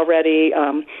has already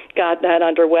got that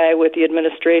underway with the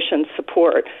administration's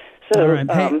support. So, all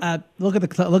right. Hey, look at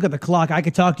the clock. I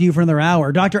could talk to you for another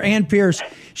hour. Dr. Ann Pierce,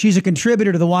 she's a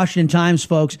contributor to the Washington Times,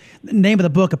 folks. The name of the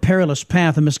book, A Perilous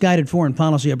Path: A Misguided Foreign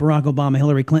Policy of Barack Obama,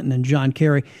 Hillary Clinton, and John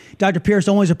Kerry. Dr. Pierce,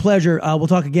 always a pleasure. We'll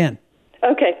talk again.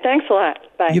 Okay, thanks a lot.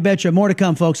 Bye. You betcha. More to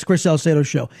come, folks. Chris Salcedo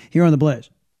Show here on The Blaze.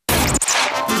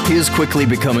 He is quickly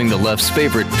becoming the left's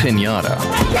favorite piñata.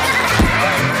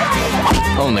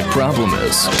 Only problem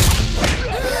is,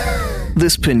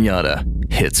 this piñata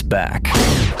hits back.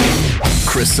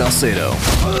 Chris Salcedo.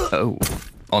 Oh,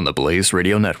 on the Blaze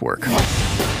Radio Network.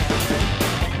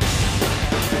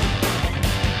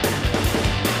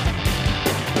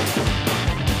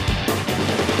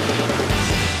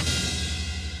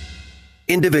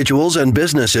 Individuals and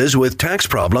businesses with tax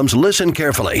problems, listen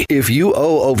carefully. If you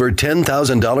owe over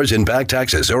 $10,000 in back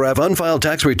taxes or have unfiled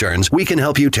tax returns, we can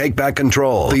help you take back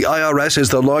control. The IRS is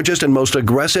the largest and most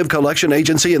aggressive collection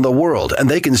agency in the world, and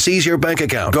they can seize your bank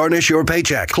account, garnish your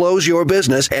paycheck, close your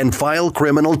business, and file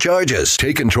criminal charges.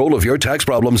 Take control of your tax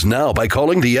problems now by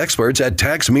calling the experts at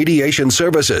Tax Mediation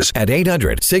Services at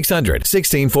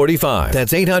 800-600-1645.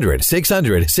 That's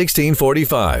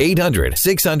 800-600-1645.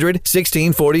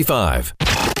 800-600-1645.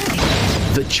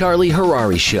 The Charlie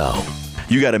Harary Show.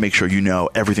 You got to make sure you know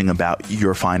everything about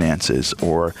your finances,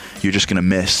 or you're just going to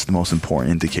miss the most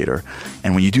important indicator.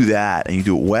 And when you do that and you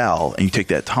do it well and you take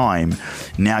that time,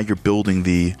 now you're building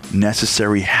the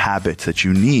necessary habits that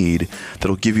you need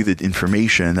that'll give you the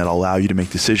information that'll allow you to make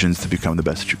decisions to become the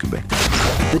best that you can be.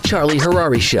 The Charlie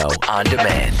Harary Show on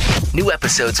demand. New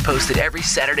episodes posted every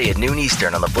Saturday at noon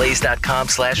Eastern on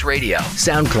theblaze.com/radio,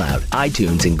 SoundCloud,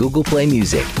 iTunes, and Google Play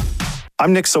Music.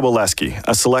 I'm Nick Soboleski,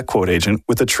 a Select Quote agent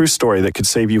with a true story that could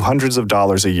save you hundreds of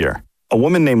dollars a year. A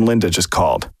woman named Linda just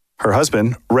called. Her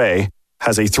husband, Ray,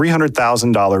 has a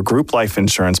 $300,000 group life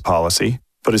insurance policy,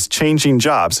 but is changing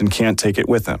jobs and can't take it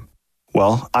with him.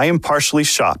 Well, I impartially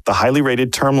shopped the highly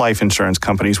rated term life insurance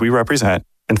companies we represent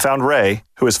and found Ray,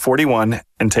 who is 41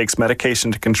 and takes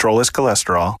medication to control his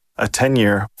cholesterol, a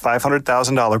 10-year,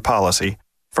 $500,000 policy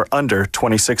for under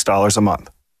 $26 a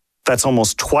month. That's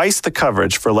almost twice the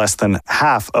coverage for less than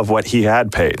half of what he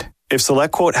had paid. If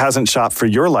SelectQuote hasn't shopped for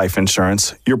your life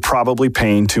insurance, you're probably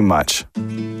paying too much.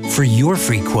 For your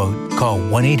free quote, call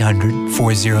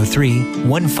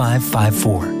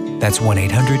 1-800-403-1554. That's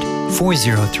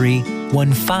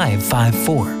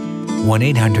 1-800-403-1554.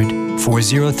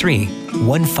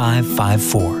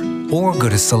 1-800-403-1554. Or go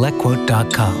to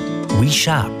SelectQuote.com. We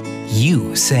shop.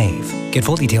 You save. Get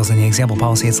full details in the example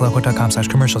policy at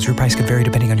SelectQuote.com/commercials. Your price could vary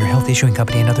depending on your health, issuing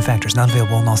company, and other factors. Not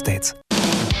available in all states.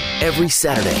 Every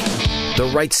Saturday, The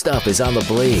Right Stuff is on the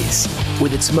Blaze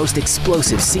with its most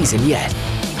explosive season yet.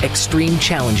 Extreme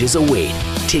challenges await,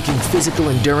 taking physical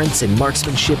endurance and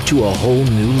marksmanship to a whole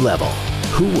new level.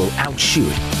 Who will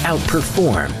outshoot,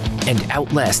 outperform, and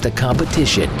outlast the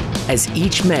competition as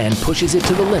each man pushes it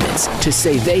to the limits to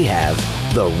say they have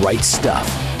the right stuff.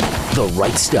 The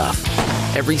Right Stuff.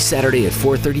 Every Saturday at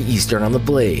 4:30 Eastern on The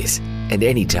Blaze. And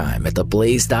anytime at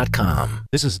theblaze.com.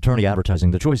 This is attorney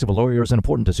advertising. The choice of a lawyer is an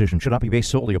important decision. Should not be based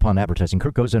solely upon advertising.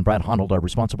 Kurt Goza and Brad Honnold are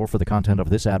responsible for the content of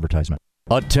this advertisement.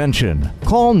 Attention!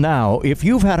 Call now if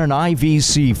you've had an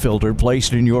IVC filter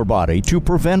placed in your body to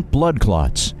prevent blood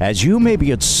clots, as you may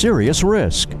be at serious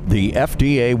risk. The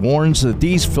FDA warns that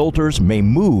these filters may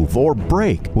move or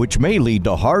break, which may lead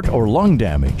to heart or lung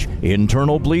damage,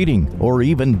 internal bleeding, or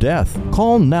even death.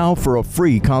 Call now for a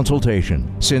free consultation.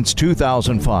 Since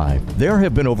 2005, there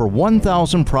have been over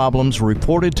 1,000 problems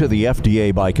reported to the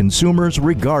FDA by consumers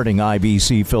regarding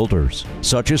IVC filters,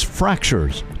 such as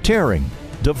fractures, tearing,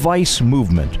 device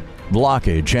movement,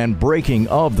 blockage, and breaking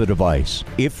of the device.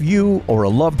 If you or a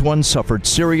loved one suffered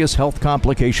serious health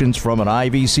complications from an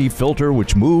IVC filter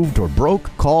which moved or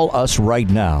broke, call us right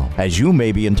now, as you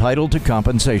may be entitled to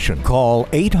compensation. Call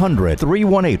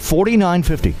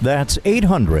 800-318-4950. That's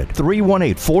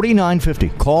 800-318-4950.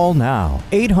 Call now.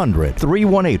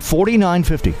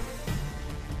 800-318-4950.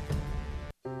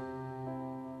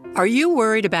 Are you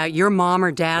worried about your mom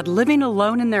or dad living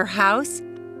alone in their house?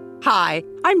 Hi,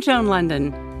 I'm Joan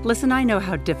London. Listen, I know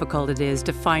how difficult it is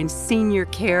to find senior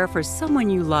care for someone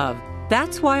you love.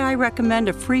 That's why I recommend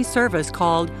a free service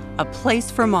called A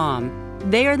Place for Mom.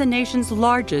 They are the nation's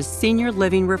largest senior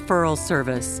living referral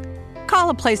service. Call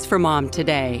A Place for Mom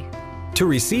today. To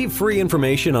receive free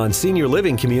information on senior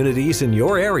living communities in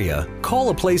your area, call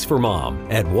A Place for Mom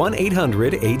at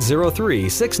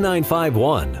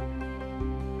 1-800-803-6951.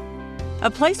 A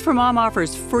Place for Mom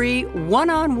offers free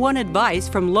one-on-one advice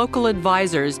from local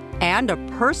advisors and a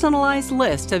personalized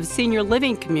list of senior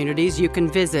living communities you can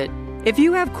visit. If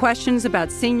you have questions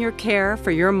about senior care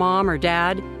for your mom or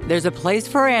dad, there's a place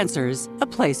for answers, A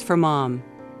Place for Mom.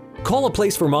 Call A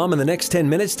Place for Mom in the next 10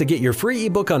 minutes to get your free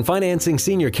ebook on financing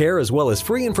senior care as well as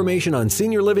free information on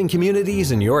senior living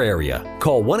communities in your area.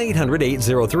 Call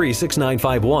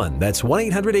 1-800-803-6951. That's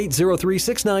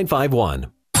 1-800-803-6951.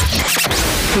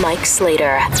 Mike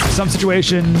Slater. Some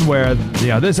situation where,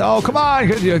 this, oh, come on,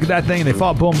 that thing, and they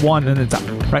fall, boom, one, and it's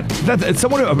right. It's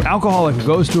someone, an alcoholic who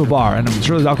goes to a bar, and I'm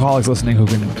sure there's alcoholics listening who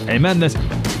can amen this,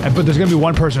 but there's going to be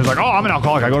one person who's like, oh, I'm an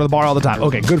alcoholic, I go to the bar all the time.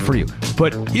 Okay, good for you.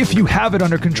 But if you have it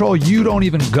under control, you don't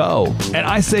even go. And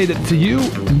I say that to you,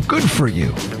 good for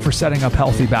you for setting up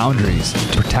healthy boundaries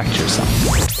to protect yourself.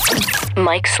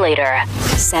 Mike Slater.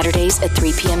 Saturdays at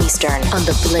 3 p.m. Eastern on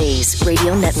the Blaze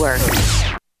Radio Network.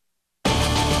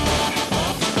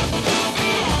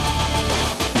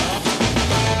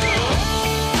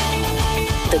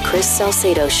 The Chris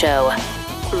Salcedo Show.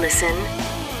 Listen,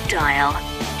 dial,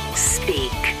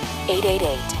 speak.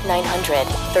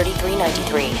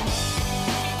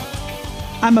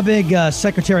 888-900-3393. I'm a big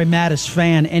Secretary Mattis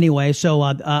fan anyway, so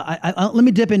let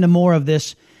me dip into more of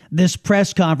this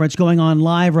press conference going on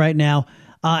live right now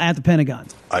at the Pentagon.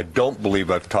 I don't believe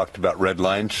I've talked about red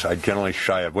lines. I generally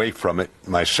shy away from it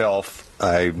myself.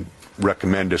 I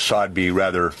recommend Assad be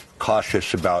rather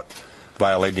cautious about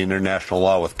violating international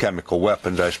law with chemical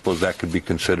weapons. I suppose that could be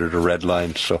considered a red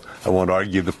line, so I won't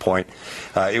argue the point.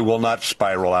 It will not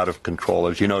spiral out of control.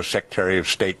 As you know, Secretary of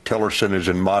State Tillerson is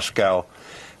in Moscow.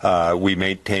 We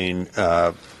maintain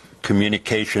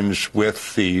communications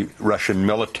with the Russian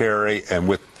military and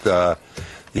with the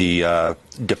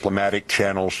diplomatic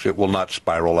channels. It will not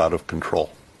spiral out of control.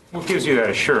 What gives you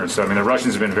that assurance? I mean, the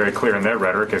Russians have been very clear in their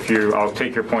rhetoric. I'll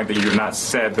take your point that you have not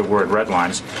said the word red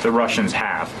lines. The Russians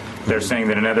have. They're saying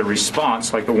that another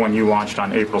response, like the one you launched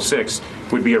on April 6th,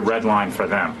 would be a red line for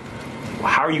them.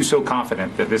 How are you so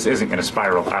confident that this isn't going to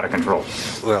spiral out of control?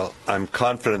 Well, I'm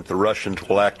confident the Russians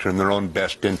will act in their own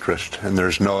best interest, and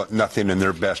there's nothing in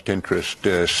their best interest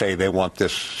to say they want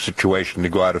this situation to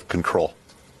go out of control.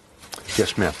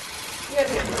 Yes, ma'am.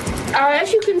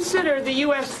 As you consider the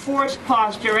U.S. force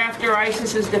posture after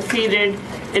ISIS is defeated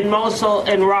in Mosul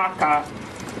and Raqqa,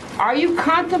 are you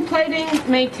contemplating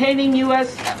maintaining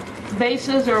U.S.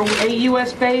 bases or a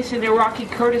U.S. base in Iraqi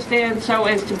Kurdistan so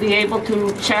as to be able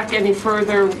to check any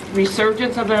further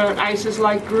resurgence of an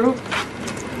ISIS-like group?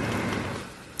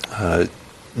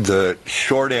 The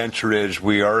short answer is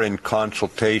we are in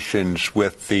consultations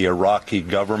with the Iraqi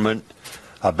government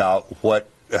about what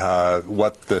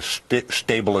the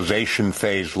stabilization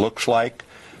phase looks like.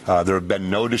 There have been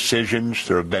no decisions.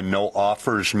 There have been no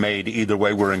offers made. Either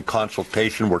way, we're in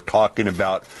consultation. We're talking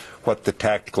about what the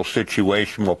tactical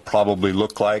situation will probably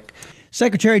look like.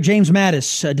 Secretary James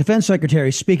Mattis, Defense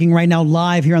Secretary, speaking right now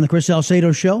live here on the Chris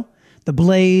Salcedo Show, the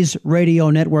Blaze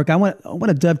Radio Network. I want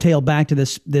to dovetail back to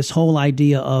this whole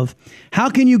idea of how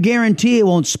can you guarantee it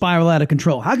won't spiral out of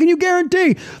control? How can you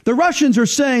guarantee? The Russians are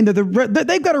saying that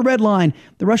they've got a red line.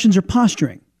 The Russians are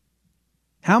posturing.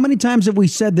 How many times have we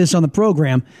said this on the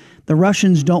program? The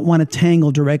Russians don't want to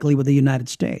tangle directly with the United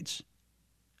States.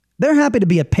 They're happy to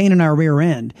be a pain in our rear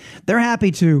end. They're happy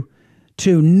to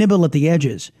nibble at the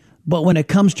edges. But when it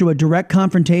comes to a direct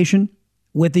confrontation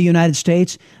with the United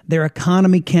States, their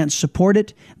economy can't support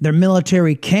it. Their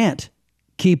military can't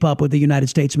keep up with the United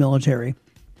States military,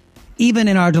 even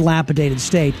in our dilapidated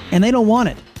state. And they don't want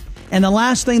it. And the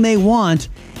last thing they want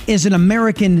is an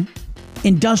American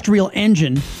industrial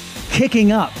engine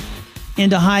kicking up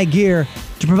into high gear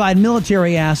to provide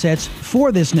military assets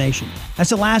for this nation. That's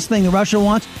the last thing that Russia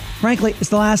wants. Frankly, it's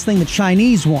the last thing the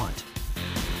Chinese want.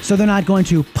 So they're not going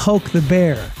to poke the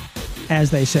bear,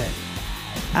 as they say.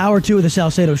 Hour 2 of the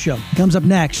Salcedo Show comes up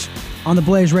next on the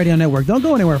Blaze Radio Network. Don't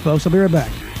go anywhere, folks. I'll be right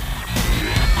back.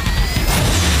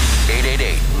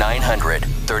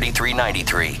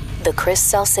 888-900-3393. The Chris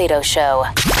Salcedo Show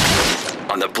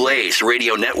on the Blaze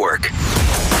Radio Network.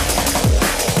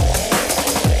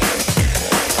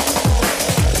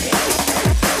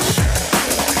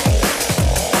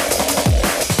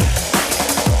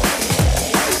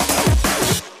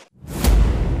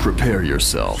 Prepare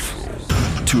yourself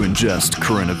to ingest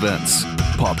current events,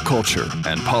 pop culture,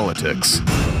 and politics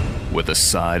with a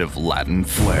side of Latin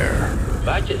flair.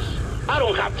 Badges? I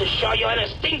don't have to show you any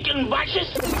stinking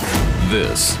badges.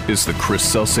 This is the Chris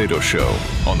Salcedo Show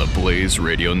on the Blaze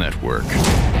Radio Network.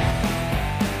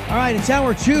 All right, it's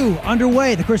hour 2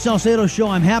 underway, the Chris Salcedo Show.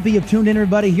 I'm happy you've tuned in,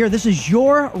 everybody, here. This is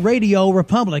your radio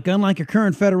republic, unlike your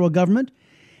current federal government.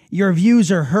 Your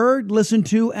views are heard, listened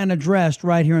to, and addressed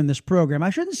right here in this program. I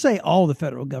shouldn't say all the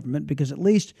federal government, because at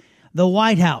least the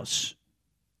White House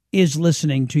is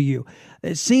listening to you.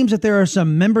 It seems that there are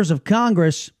some members of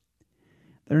Congress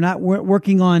that are not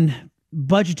working on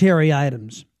budgetary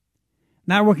items,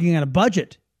 not working on a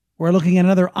budget. We're looking at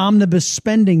another omnibus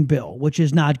spending bill, which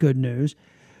is not good news.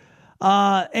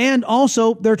 And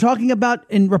also,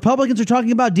 Republicans are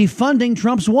talking about defunding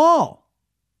Trump's wall.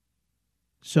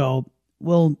 So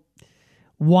we'll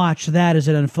watch that as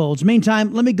it unfolds.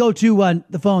 Meantime, let me go to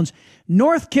the phones.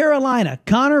 North Carolina.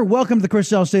 Connor, welcome to the Chris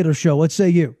Salcedo Show. What say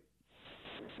you?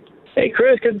 Hey,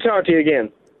 Chris, good to talk to you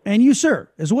again. And you, sir,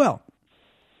 as well.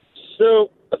 So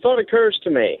a thought occurs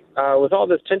to me. With all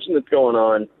this tension that's going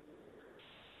on,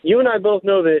 you and I both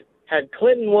know that had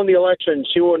Clinton won the election,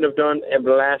 she wouldn't have done a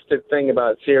blasted thing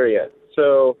about Syria.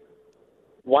 So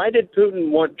why did Putin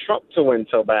want Trump to win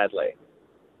so badly?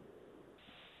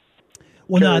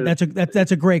 Well, no,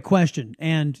 that's a great question.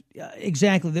 And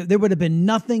exactly, there would have been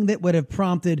nothing that would have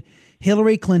prompted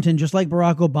Hillary Clinton, just like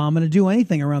Barack Obama, to do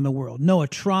anything around the world. No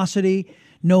atrocity,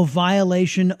 no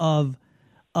violation of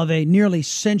a nearly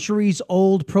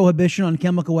centuries-old prohibition on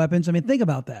chemical weapons. I mean, think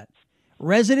about that.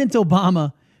 President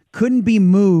Obama couldn't be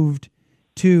moved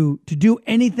to do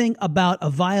anything about a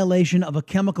violation of a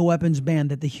chemical weapons ban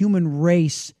that the human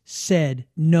race said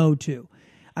no to.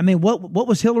 I mean, what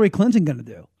was Hillary Clinton going to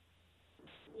do?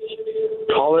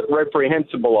 Call it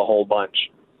reprehensible a whole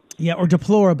bunch. Yeah, or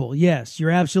deplorable. Yes,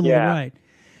 you're absolutely right.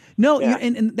 No,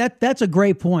 and that's a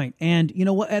great point. And you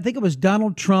know what? I think it was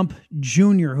Donald Trump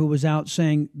Jr. who was out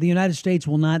saying the United States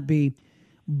will not be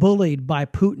bullied by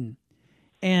Putin.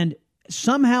 And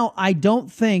somehow I don't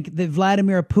think that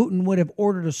Vladimir Putin would have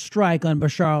ordered a strike on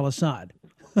Bashar al-Assad.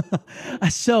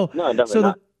 So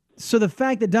the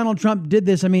fact that Donald Trump did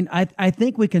this, I mean, I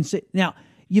think we can say now.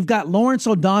 You've got Lawrence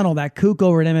O'Donnell, that kook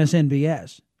over at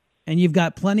MSNBS, and you've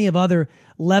got plenty of other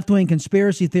left-wing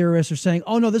conspiracy theorists are saying,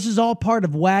 oh, no, this is all part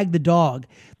of Wag the Dog.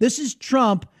 This is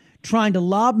Trump trying to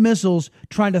lob missiles,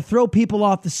 trying to throw people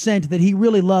off the scent that he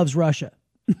really loves Russia.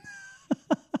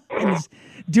 And he's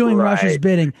doing Russia's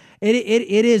bidding.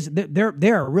 It is,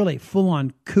 they're really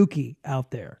full-on kooky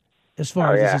out there as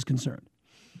far as this is concerned.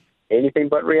 Anything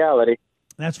but reality.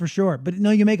 That's for sure. But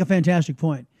no, you make a fantastic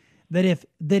point. That if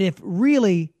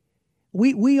really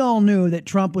we all knew that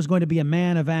Trump was going to be a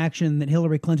man of action, that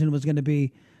Hillary Clinton was going to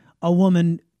be a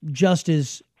woman just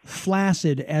as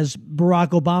flaccid as Barack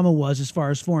Obama was as far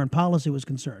as foreign policy was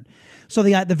concerned. So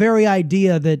the very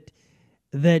idea that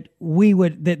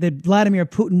Vladimir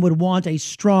Putin would want a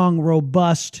strong,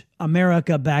 robust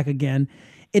America back again,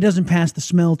 it doesn't pass the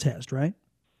smell test, right?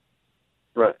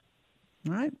 Right.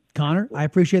 All right, Connor, I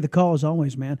appreciate the call as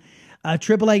always, man.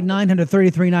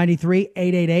 888-900-3393,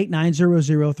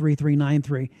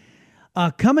 888-900-3393.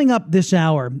 Coming up this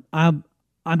hour, I'm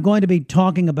going to be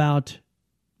talking about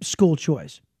school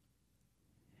choice.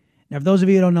 Now, for those of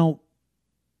you who don't know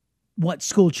what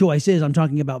school choice is, I'm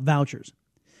talking about vouchers.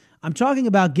 I'm talking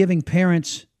about giving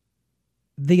parents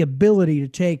the ability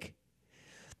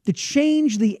to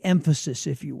change the emphasis,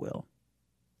 if you will,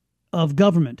 of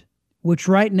government, which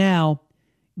right now,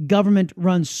 government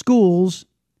runs schools.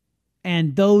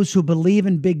 And those who believe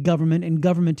in big government and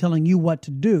government telling you what to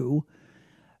do,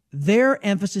 their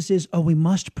emphasis is, we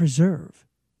must preserve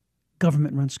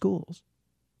government-run schools.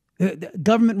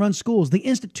 Government-run schools, the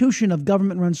institution of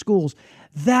government-run schools,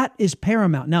 that is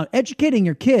paramount. Now, educating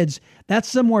your kids, that's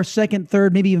somewhere second,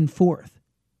 third, maybe even fourth.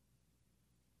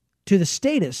 To the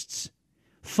statists,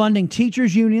 funding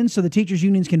teachers' unions so the teachers'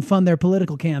 unions can fund their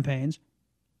political campaigns,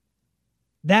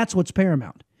 that's what's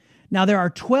paramount. Now, there are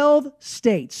 12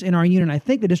 states in our union. I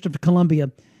think the District of Columbia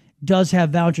does have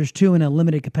vouchers, too, in a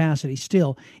limited capacity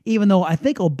still, even though I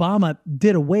think Obama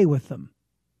did away with them,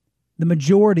 the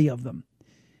majority of them,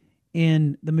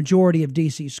 in the majority of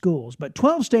D.C. schools. But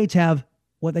 12 states have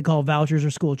what they call vouchers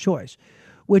or school choice,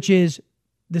 which is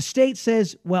the state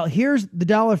says, well, here's the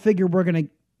dollar figure we're going to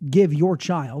give your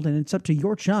child, and it's up to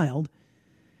your child.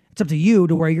 It's up to you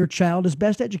to where your child is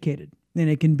best educated. And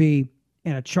it can be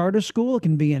in a charter school, it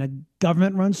can be in a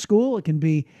government-run school, it can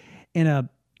be in a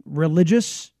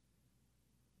religious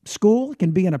school, it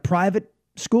can be in a private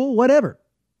school, whatever.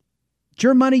 It's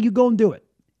your money, you go and do it.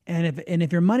 And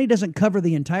if your money doesn't cover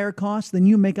the entire cost, then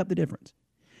you make up the difference.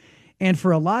 And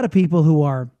for a lot of people who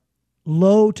are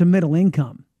low to middle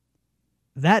income,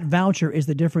 that voucher is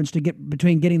the difference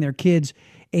between getting their kids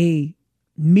a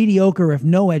mediocre, if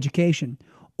no education,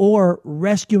 or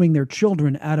rescuing their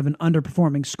children out of an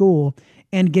underperforming school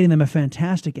and getting them a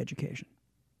fantastic education.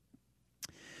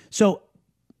 So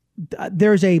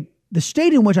the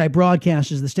state in which I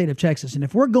broadcast is the state of Texas. And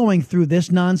if we're going through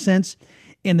this nonsense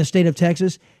in the state of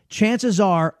Texas, chances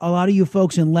are a lot of you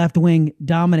folks in left-wing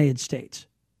dominated states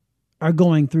are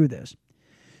going through this,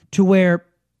 to where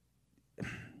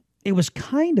it was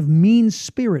kind of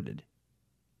mean-spirited.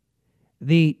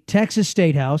 The Texas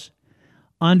State House,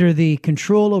 under the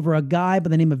control over a guy by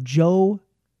the name of Joe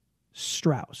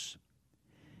Straus.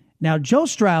 Now, Joe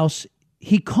Straus,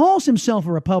 he calls himself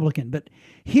a Republican, but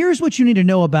here's what you need to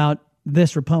know about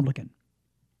this Republican.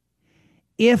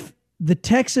 If the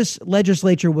Texas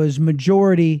legislature was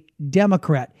majority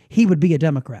Democrat, he would be a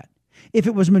Democrat. If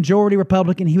it was majority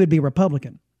Republican, he would be a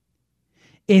Republican.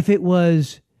 If it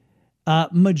was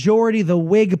majority the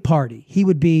Whig Party, he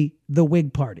would be the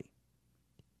Whig Party.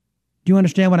 Do you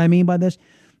understand what I mean by this?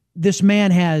 This man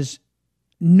has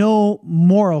no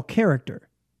moral character.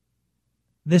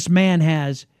 This man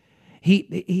has,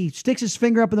 he sticks his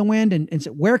finger up in the wind and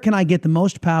says, where can I get the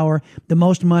most power, the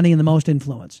most money, and the most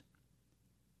influence?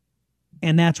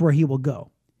 And that's where he will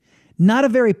go. Not a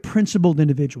very principled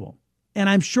individual. And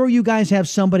I'm sure you guys have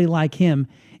somebody like him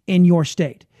in your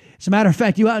state. As a matter of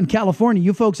fact, you out in California,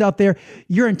 you folks out there,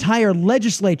 your entire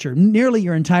legislature, nearly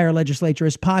your entire legislature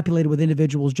is populated with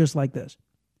individuals just like this,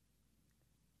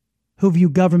 who view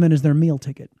government as their meal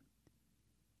ticket,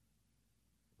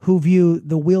 who view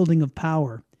the wielding of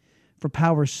power for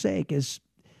power's sake as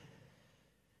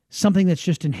something that's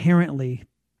just inherently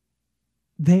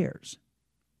theirs.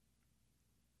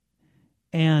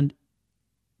 And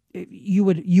you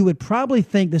would probably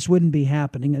think this wouldn't be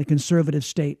happening in a conservative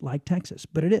state like Texas,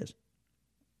 but it is.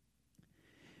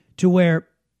 To where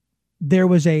there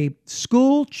was a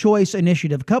school choice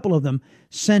initiative, a couple of them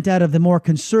sent out of the more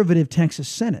conservative Texas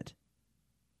Senate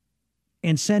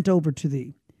and sent over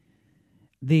to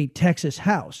the Texas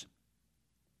House.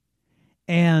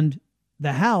 And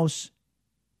the House,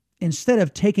 instead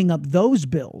of taking up those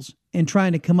bills and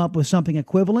trying to come up with something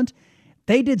equivalent,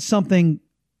 they did something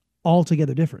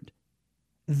altogether different.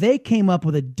 They came up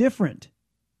with a different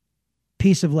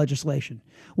piece of legislation.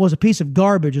 It was a piece of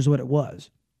garbage is what it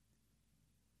was.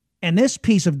 And this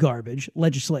piece of garbage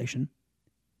legislation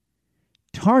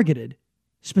targeted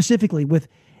specifically with,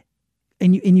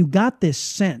 and you got this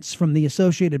sense from the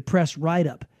Associated Press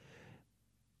write-up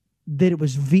that it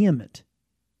was vehement.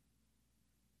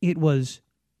 It was,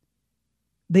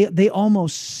 they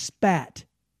almost spat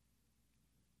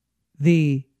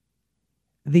the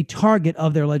target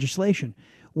of their legislation,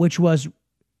 which was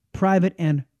private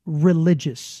and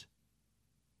religious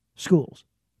schools.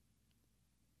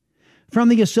 From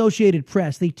the Associated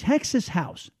Press, the Texas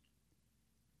House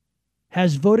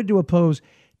has voted to oppose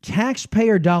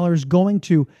taxpayer dollars going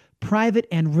to private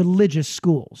and religious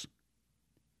schools,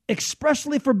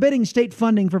 expressly forbidding state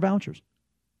funding for vouchers.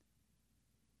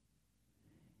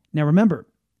 Now remember,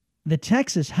 the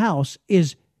Texas House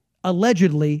is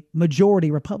allegedly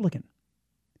majority Republican.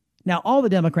 Now, all the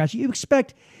Democrats, you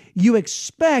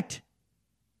expect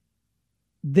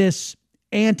this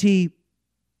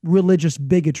anti-religious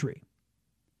bigotry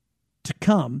to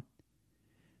come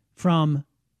from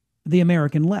the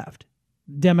American left.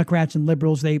 Democrats and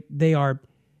liberals, they are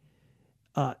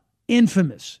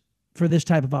infamous for this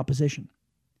type of opposition.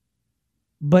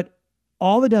 But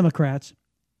all the Democrats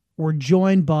were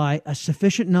joined by a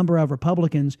sufficient number of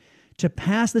Republicans to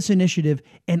pass this initiative.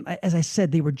 And as I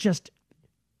said, they were just,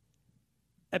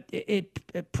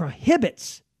 it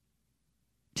prohibits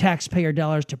taxpayer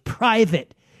dollars to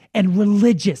private and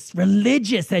religious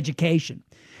education.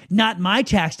 Not my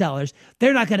tax dollars.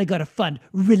 They're not going to go to fund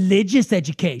religious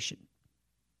education.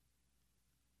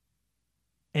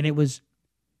 And it was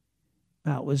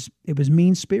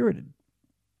mean-spirited.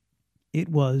 It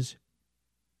was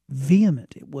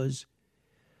vehement. It was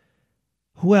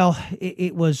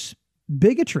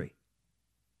bigotry.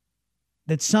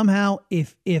 That somehow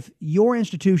if your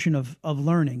institution of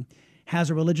learning has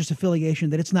a religious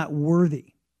affiliation, that it's not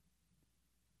worthy.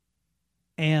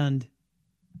 And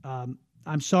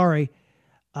I'm sorry,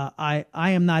 I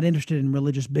am not interested in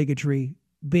religious bigotry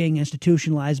being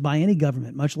institutionalized by any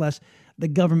government, much less the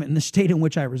government in the state in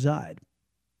which I reside.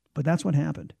 But that's what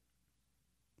happened.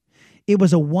 It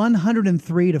was a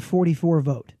 103-44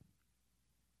 vote.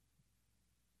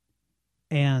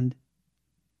 And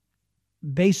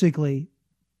basically,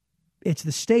 it's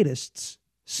the statists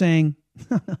saying,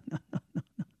 no.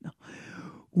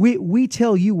 We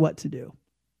tell you what to do.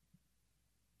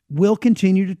 We'll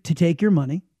continue to take your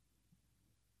money,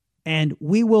 and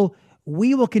we will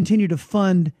continue to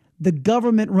fund the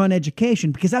government-run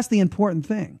education, because that's the important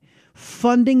thing.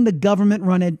 Funding the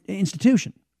government-run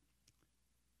institution.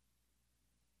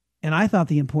 And I thought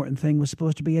the important thing was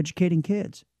supposed to be educating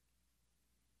kids.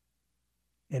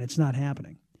 And it's not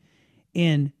happening.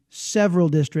 In several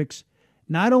districts,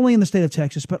 not only in the state of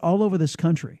Texas, but all over this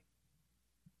country,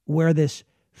 where this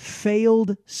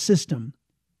failed system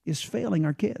is failing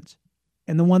our kids.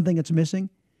 And the one thing it's missing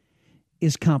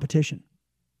is competition.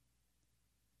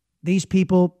 These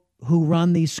people who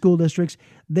run these school districts,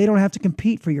 they don't have to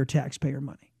compete for your taxpayer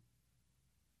money.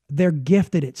 They're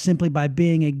gifted it simply by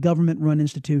being a government-run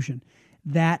institution.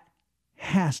 That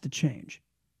has to change.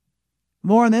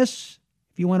 More on this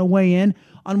If you want to weigh in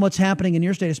on what's happening in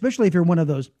your state, especially if you're one of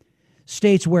those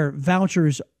states where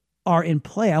vouchers are in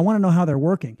play, I want to know how they're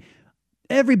working.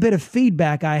 Every bit of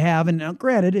feedback I have, and now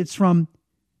granted, it's from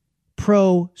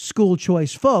pro-school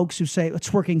choice folks who say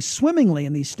it's working swimmingly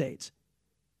in these states.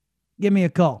 Give me a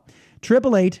call.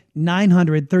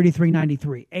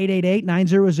 888-900-3393.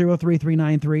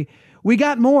 888-900-3393. We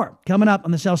got more coming up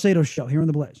on the Salcedo Show here on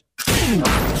The Blaze.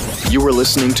 You are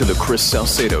listening to the Chris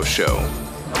Salcedo Show,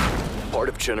 part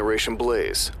of Generation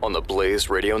Blaze on the Blaze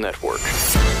Radio Network.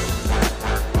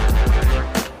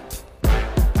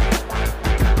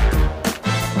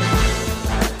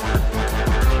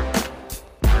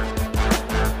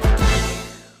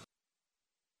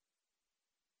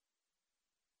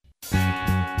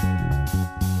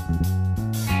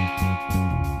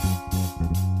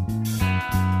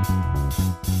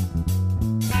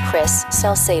 Chris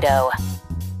Salcedo. All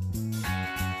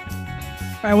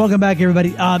right, welcome back,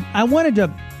 everybody. I wanted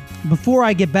to, before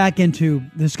I get back into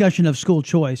the discussion of school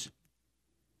choice,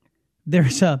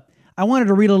 I wanted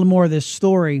to read a little more of this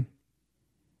story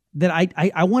that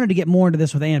I wanted to get more into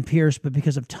this with Ann Pierce, but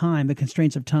because of time, the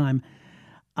constraints of time,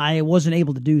 I wasn't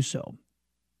able to do so.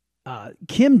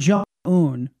 Kim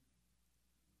Jong-un,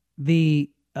 the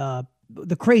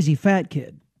crazy fat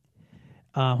kid.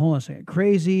 Hold on a second.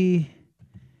 Crazy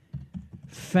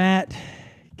fat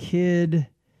kid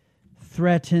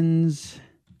threatens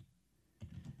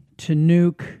to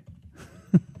nuke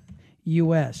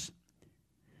U.S.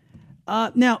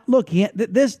 Now, look,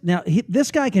 this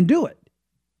guy can do it.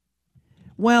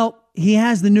 Well, he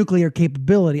has the nuclear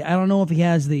capability. I don't know if he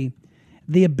has the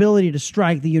ability to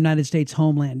strike the United States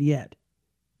homeland yet.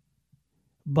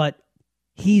 But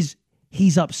he's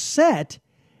upset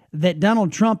that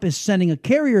Donald Trump is sending a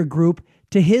carrier group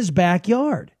to his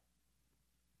backyard.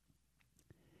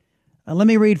 Let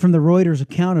me read from the Reuters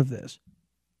account of this.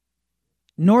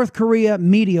 North Korea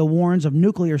media warns of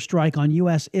nuclear strike on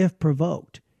U.S. if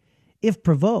provoked. If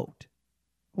provoked.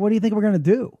 What do you think we're going to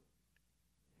do?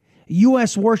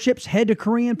 U.S. warships head to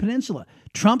Korean Peninsula.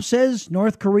 Trump says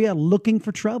North Korea looking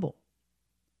for trouble.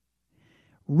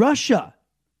 Russia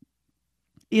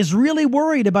is really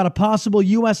worried about a possible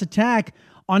U.S. attack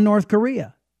on North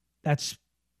Korea.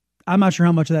 I'm not sure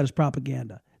how much of that is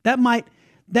propaganda.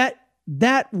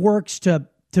 That works to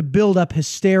build up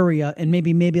hysteria and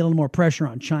maybe a little more pressure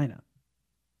on China.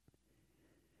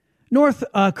 North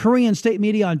Korean state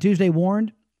media on Tuesday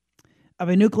warned of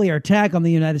a nuclear attack on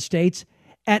the United States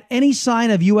at any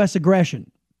sign of U.S. aggression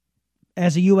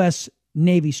as a U.S.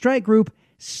 Navy strike group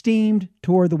steamed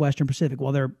toward the Western Pacific.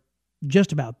 Well, they're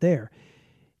just about there.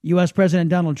 U.S.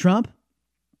 President Donald Trump,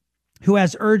 who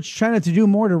has urged China to do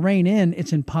more to rein in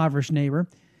its impoverished neighbor,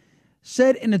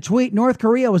 said in a tweet North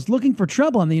Korea was looking for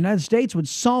trouble and the United States would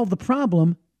solve the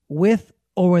problem with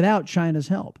or without China's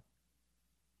help.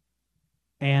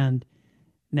 And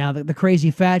now the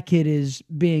crazy fat kid is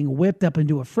being whipped up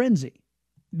into a frenzy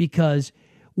because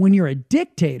when you're a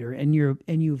dictator and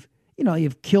you've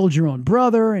killed your own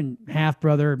brother and half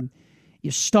brother,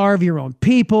 you starve your own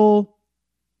people.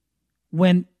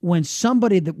 When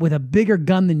somebody with a bigger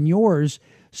gun than yours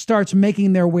starts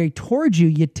making their way towards you,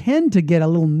 you tend to get a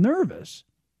little nervous.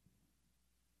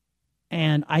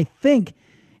 And I think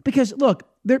because look,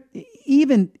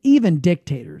 even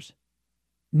dictators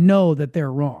know that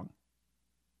they're wrong.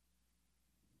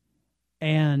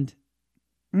 And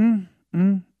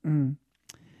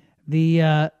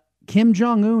the Kim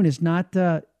Jong-un is not.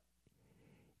 I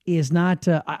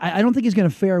don't think he's going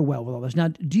to fare well with all this. Now,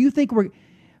 do you think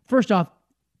first off,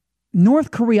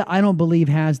 North Korea, I don't believe,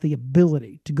 has the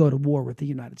ability to go to war with the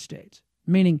United States,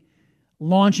 meaning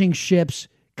launching ships,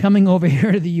 coming over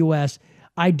here to the U.S.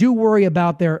 I do worry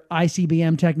about their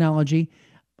ICBM technology.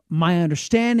 My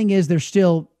understanding is they're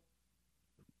still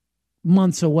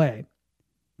months away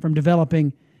from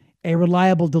developing a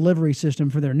reliable delivery system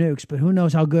for their nukes, but who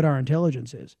knows how good our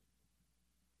intelligence is.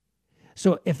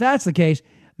 So if that's the case,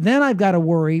 then I've got to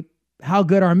worry how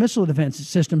good our missile defense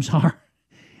systems are.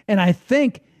 And I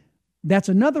think that's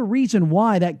another reason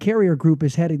why that carrier group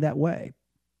is heading that way.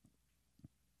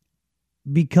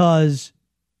 Because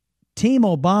Team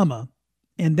Obama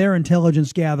and their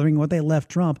intelligence gathering, what they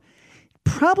left Trump,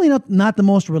 probably not the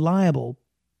most reliable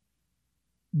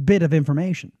bit of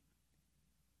information.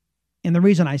 And the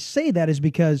reason I say that is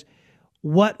because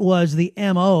what was the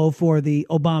MO for the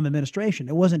Obama administration?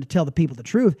 It wasn't to tell the people the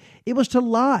truth. It was to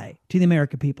lie to the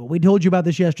American people. We told you about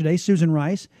this yesterday, Susan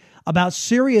Rice, about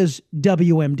Syria's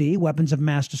WMD, weapons of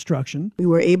mass destruction. We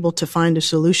were able to find a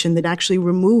solution that actually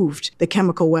removed the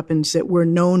chemical weapons that were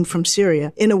known from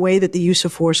Syria in a way that the use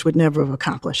of force would never have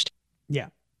accomplished. Yeah,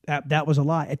 that was a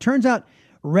lie. It turns out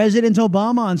President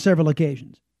Obama on several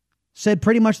occasions said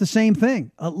pretty much the same thing,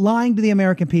 lying to the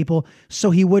American people so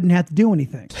he wouldn't have to do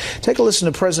anything. Take a listen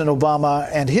to President Obama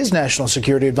and his national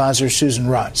security advisor, Susan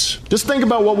Rice. Just think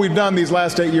about what we've done these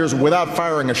last 8 years without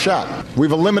firing a shot.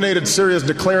 We've eliminated Syria's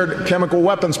declared chemical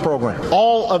weapons program.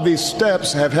 All of these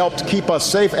steps have helped keep us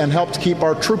safe and helped keep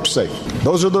our troops safe.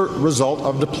 Those are the result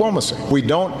of diplomacy. We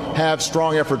don't have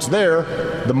strong efforts there,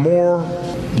 the more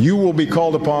you will be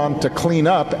called upon to clean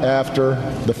up after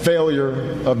the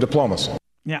failure of diplomacy.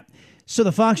 Yeah. So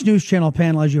the Fox News Channel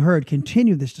panel, as you heard,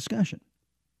 continued this discussion.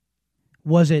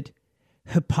 Was it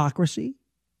hypocrisy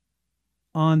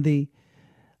on the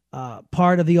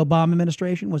part of the Obama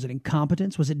administration? Was it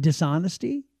incompetence? Was it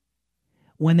dishonesty?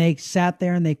 When they sat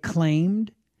there and they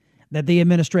claimed that the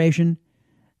administration,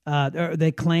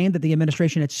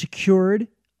 had secured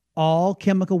all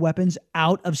chemical weapons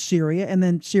out of Syria, and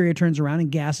then Syria turns around and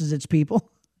gasses its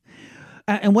people.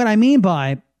 And what I mean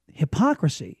by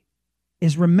hypocrisy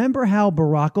is, remember how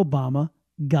Barack Obama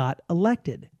got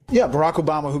elected. Yeah, Barack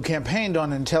Obama, who campaigned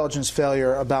on intelligence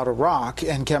failure about Iraq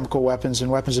and chemical weapons and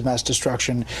weapons of mass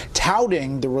destruction,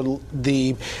 touting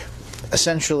the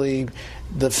essentially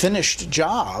the finished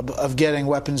job of getting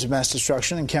weapons of mass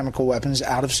destruction and chemical weapons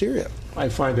out of Syria. I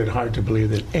find it hard to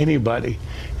believe that anybody,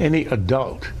 any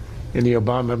adult in the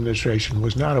Obama administration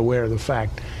was not aware of the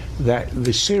fact that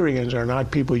the Syrians are not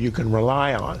people you can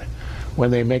rely on when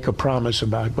they make a promise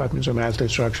about weapons of mass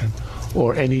destruction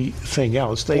or anything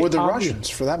else. Or the Russians,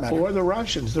 for that matter. Or the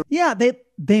Russians. Yeah,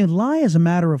 they lie as a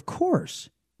matter of course.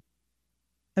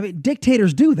 I mean,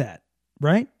 dictators do that,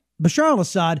 right? Bashar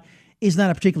al-Assad is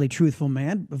not a particularly truthful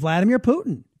man. Vladimir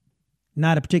Putin,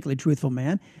 not a particularly truthful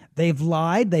man. They've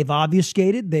lied, they've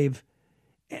obfuscated, they've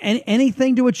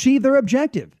anything to achieve their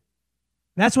objective.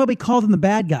 That's why we call them the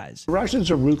bad guys. The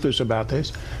Russians are ruthless about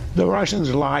this. The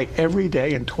Russians lie every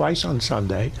day and twice on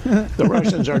Sunday. The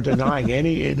Russians are denying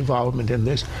any involvement in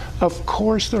this. Of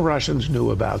course the Russians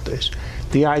knew about this.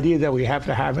 The idea that we have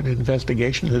to have an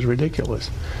investigation is ridiculous.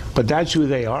 But that's who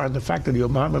they are, and the fact that the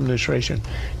Obama administration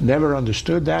never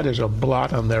understood that is a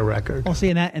blot on their record. Well, see,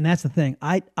 and that's the thing.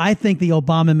 I think the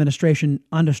Obama administration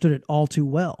understood it all too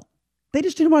well. They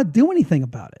just didn't want to do anything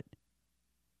about it.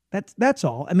 That's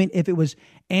all. I mean, if it was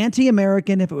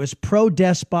anti-American, if it was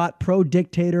pro-despot,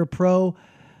 pro-dictator, pro-big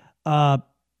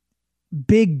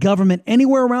government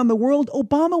anywhere around the world,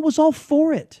 Obama was all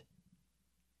for it.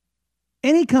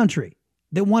 Any country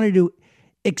that wanted to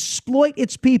exploit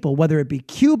its people, whether it be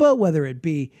Cuba, whether it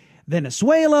be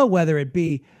Venezuela, whether it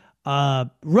be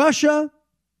Russia,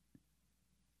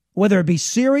 whether it be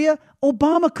Syria,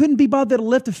 Obama couldn't be bothered to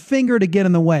lift a finger to get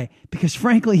in the way because,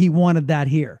 frankly, he wanted that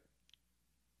here.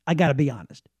 I got to be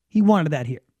honest. He wanted that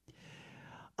here.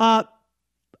 Up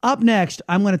next,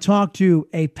 I'm going to talk to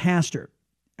a pastor.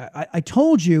 I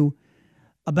told you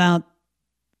about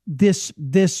this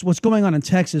what's going on in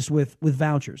Texas with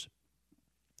vouchers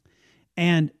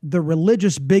and the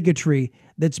religious bigotry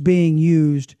that's being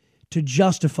used to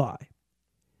justify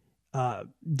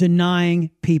denying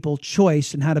people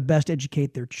choice and how to best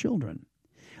educate their children.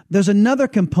 There's another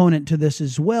component to this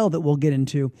as well that we'll get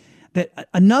into. That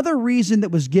another reason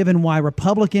that was given why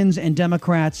Republicans and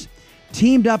Democrats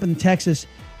teamed up in Texas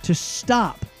to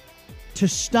stop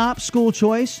school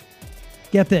choice.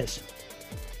 Get this.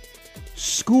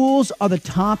 Schools are the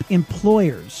top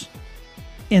employers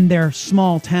in their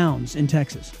small towns in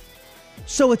Texas.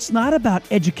 So it's not about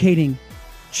educating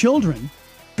children.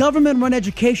 Government-run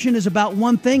education is about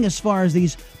one thing as far as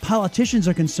these politicians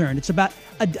are concerned. It's about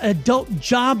an adult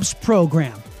jobs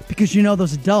program because,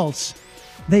 those adults,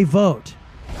 they vote.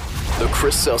 The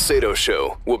Chris Salcedo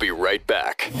Show will be right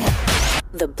back.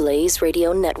 The Blaze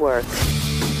Radio Network.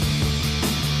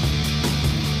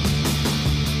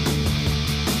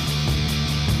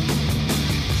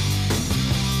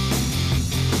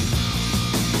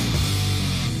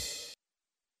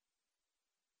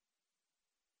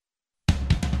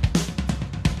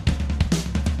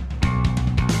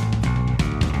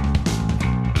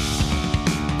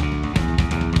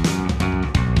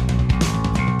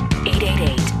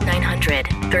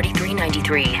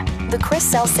 The Chris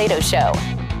Salcedo Show.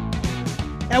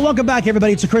 And welcome back,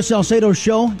 everybody. It's the Chris Salcedo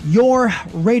Show, your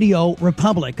radio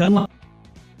republic. Unlike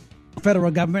the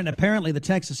federal government and apparently the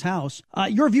Texas House,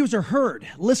 your views are heard,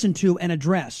 listened to, and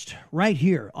addressed right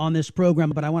here on this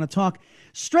program. But I want to talk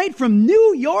straight from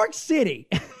New York City.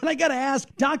 And I got to ask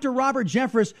Dr. Robert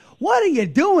Jeffress, what are you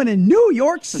doing in New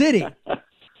York City?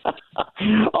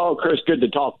 Oh, Chris, good to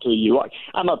talk to you.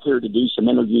 I'm up here to do some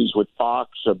interviews with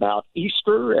Fox about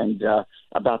Easter and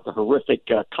about the horrific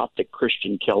Coptic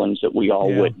Christian killings that we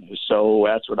all witness. So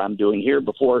that's what I'm doing here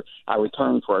before I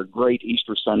return for our great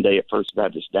Easter Sunday at First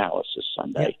Baptist Dallas this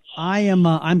Sunday.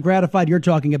 Yeah, I'm gratified you're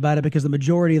talking about it because the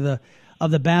majority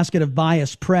of the basket of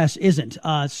biased press isn't.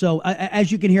 So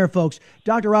as you can hear, folks,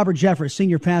 Dr. Robert Jeffress,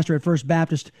 senior pastor at First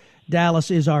Baptist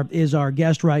Dallas, is our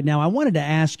guest right now. I wanted to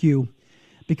ask you,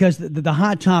 because the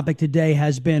hot topic today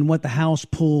has been what the House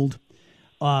pulled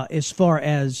as far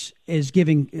as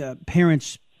giving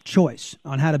parents choice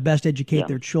on how to best educate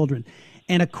their children.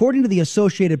 And according to the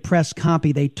Associated Press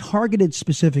copy, they targeted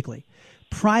specifically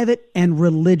private and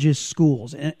religious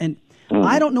schools. And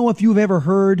I don't know if you've ever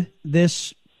heard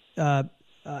this, Mr.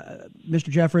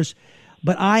 Jeffress,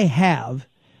 but I have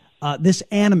this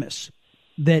animus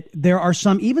that there are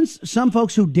some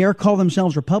folks who dare call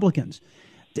themselves Republicans,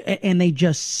 and they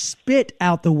just spit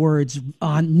out the words,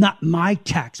 not my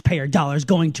taxpayer dollars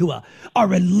going to a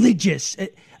religious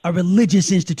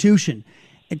institution,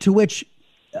 to which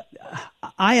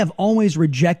I have always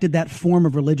rejected that form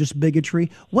of religious bigotry.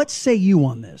 What say you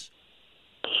on this?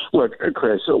 Look,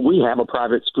 Chris, we have a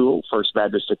private school, First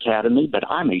Baptist Academy, but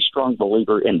I'm a strong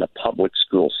believer in the public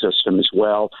school system as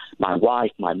well. My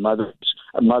wife, my mother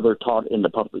taught in the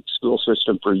public school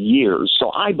system for years,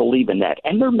 so I believe in that.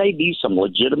 And there may be some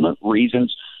legitimate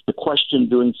reasons to question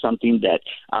doing something that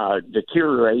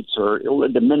deteriorates or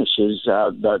diminishes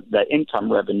the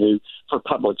income revenue for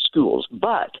public schools.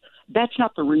 But that's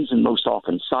not the reason most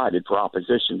often cited for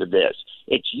opposition to this.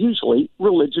 It's usually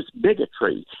religious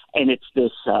bigotry, and it's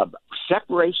this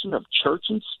separation of church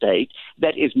and state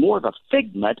that is more of a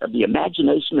figment of the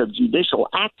imagination of judicial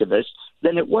activists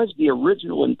than it was the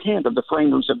original intent of the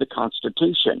framers of the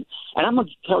Constitution. And I'm going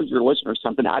to tell your listeners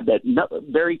something I bet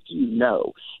very few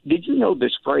know. Did you know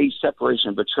this phrase, separation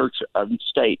of the church and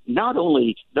state, not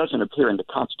only doesn't appear in the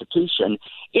Constitution,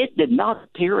 it did not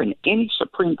appear in any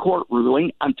Supreme Court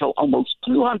ruling until almost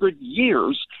 200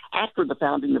 years after the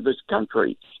founding of this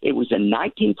country. It was in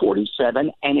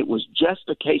 1947, and it was just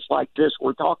a case like this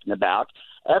we're talking about.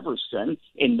 Everson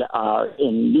in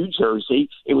New Jersey,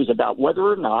 it was about whether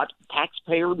or not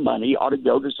taxpayer money ought to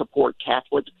go to support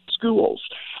Catholic schools.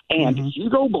 And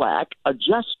Hugo Black, a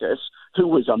justice who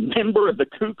was a member of the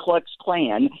Ku Klux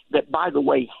Klan that, by the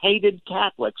way, hated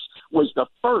Catholics, was the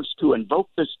first to invoke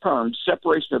this term,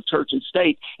 separation of church and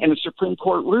state, in a Supreme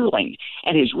Court ruling.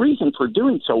 And his reason for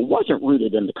doing so wasn't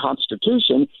rooted in the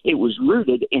Constitution. It was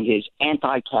rooted in his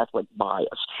anti-Catholic bias.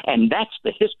 And that's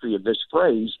the history of this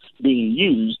phrase being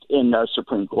used in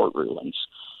Supreme Court rulings.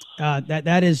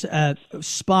 That is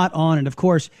spot on. And, of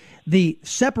course, the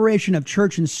separation of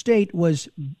church and state was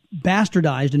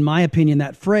bastardized, in my opinion,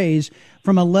 that phrase,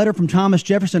 from a letter from Thomas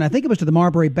Jefferson. I think it was to the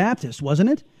Marbury Baptist, wasn't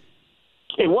it?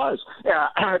 It was.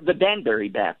 The Danbury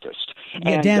Baptist.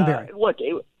 Yeah, Danbury. Look,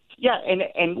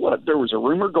 and look, there was a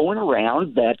rumor going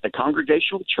around that the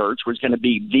Congregational Church was going to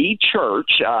be the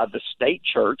church, the state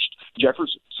church.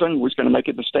 Jefferson was going to make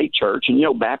it the state church. And,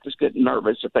 Baptists get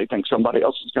nervous if they think somebody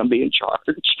else is going to be in charge.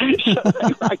 So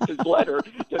they write this letter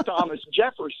to Thomas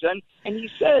Jefferson, and he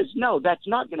says, no, that's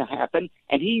not going to happen.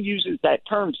 And he uses that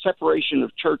term, separation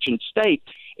of church and state.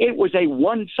 It was a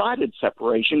one-sided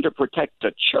separation to protect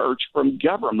the church from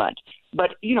government.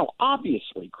 But,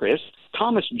 obviously, Chris,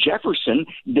 Thomas Jefferson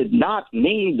did not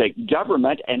mean that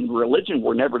government and religion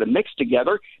were never to mix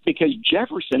together, because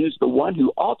Jefferson is the one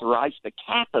who authorized the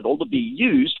Capitol to be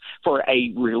used for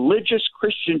a religious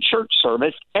Christian church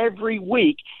service every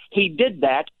week. He did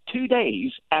that 2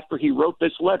 days after he wrote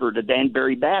this letter to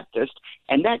Danbury Baptist,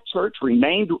 and that church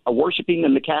remained worshiping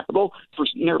in the Capitol for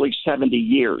nearly 70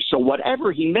 years. So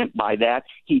whatever he meant by that,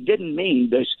 he didn't mean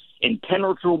this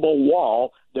impenetrable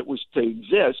wall that was to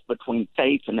exist between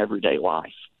faith and everyday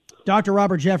life. Dr.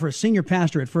 Robert Jeffress, senior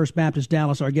pastor at First Baptist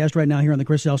Dallas, our guest right now here on the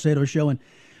Chris Salcedo Show. And,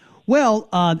 well,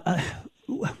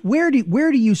 where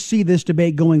do you see this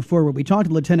debate going forward? We talked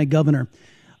to Lieutenant Governor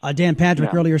Dan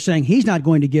Patrick earlier, saying he's not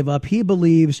going to give up. He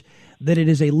believes that it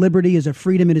is a liberty, is a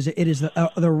freedom, it is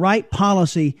the right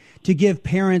policy to give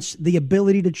parents the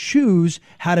ability to choose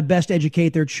how to best educate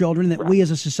their children, and that we as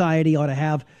a society ought to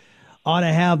have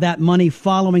that money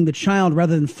following the child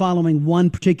rather than following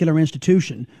one particular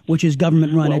institution, which is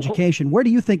government-run education. Where do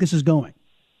you think this is going?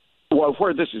 Well,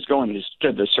 where this is going is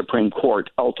to the Supreme Court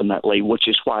ultimately, which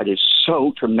is why it is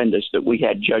so tremendous that we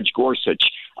had Judge Gorsuch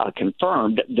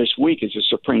confirmed this week as a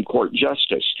Supreme Court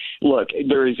justice. Look,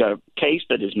 there is a case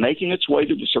that is making its way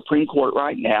to the Supreme Court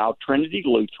right now, Trinity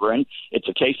Lutheran. It's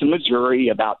a case in Missouri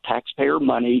about taxpayer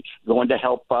money going to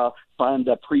help fund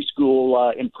a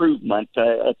preschool improvement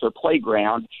at their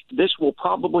playground. This will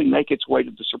probably make its way to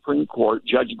the Supreme Court.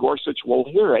 Judge Gorsuch will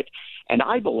hear it. And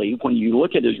I believe when you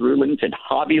look at his rulings in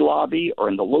Hobby Lobby or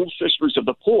in the Little Sisters of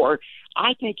the Poor,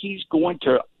 I think he's going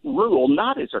to rule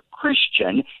not as a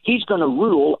Christian. He's going to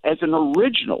rule as an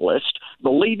originalist,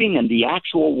 believing in the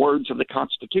actual words of the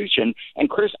Constitution. And,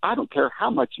 Chris, I don't care how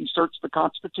much you search the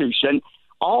Constitution.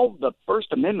 All the First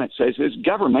Amendment says is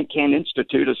government can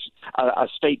institute a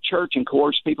state church and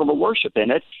coerce people to worship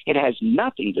in it. It has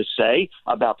nothing to say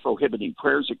about prohibiting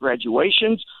prayers at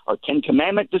graduations or Ten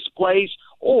Commandment displays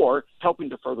or helping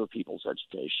to further people's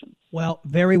education. Well,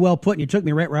 very well put. You took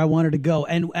me right where I wanted to go.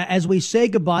 And as we say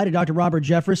goodbye to Dr. Robert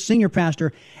Jeffress, Senior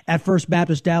Pastor at First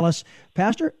Baptist Dallas,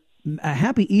 Pastor, a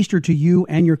happy Easter to you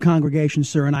and your congregation,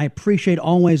 sir. And I appreciate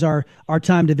always our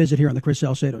time to visit here on the Chris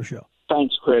Salcedo Show.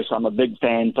 Thanks, Chris. I'm a big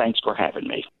fan. Thanks for having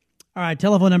me. All right.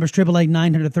 Telephone number is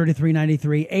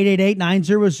 888-900-3393,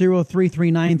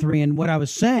 888-900-3393. And what I was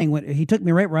saying, he took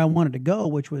me right where I wanted to go,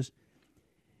 which was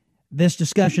this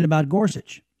discussion about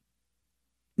Gorsuch.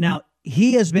 Now,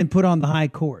 he has been put on the high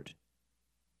court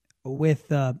with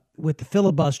the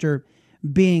filibuster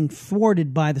being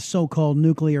thwarted by the so-called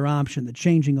nuclear option, the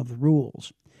changing of the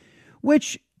rules,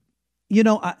 which,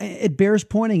 it bears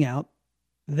pointing out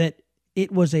that it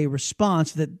was a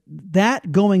response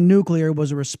that going nuclear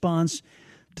was a response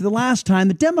to the last time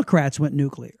the Democrats went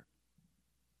nuclear.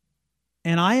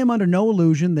 And I am under no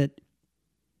illusion that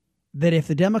if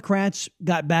the Democrats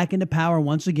got back into power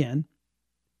once again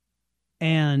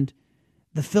and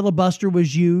the filibuster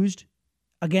was used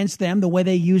against them the way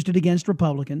they used it against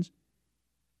Republicans,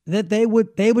 that they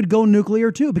would go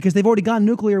nuclear too, because they've already gone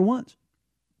nuclear once.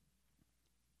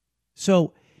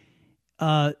 So,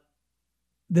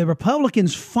 the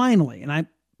Republicans finally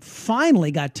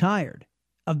got tired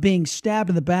of being stabbed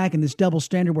in the back in this double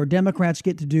standard where Democrats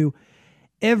get to do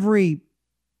every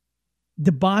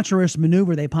debaucherous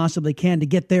maneuver they possibly can to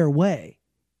get their way.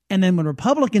 And then when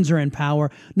Republicans are in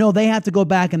power, no, they have to go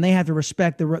back and they have to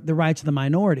respect the rights of the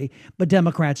minority, but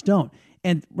Democrats don't.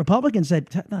 And Republicans said,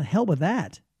 "The hell with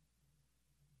that.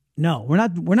 No, we're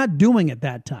not doing it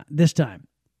this time.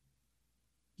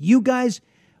 You guys,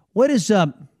 what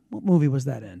movie was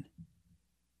that in?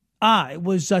 It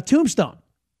was Tombstone.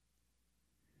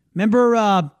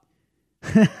 Remember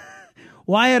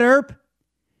Wyatt Earp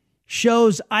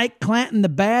shows Ike Clanton the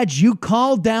badge, "You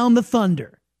call down the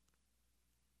thunder."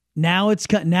 Now it's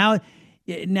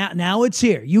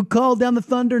here. You called down the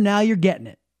thunder, now you're getting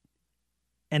it.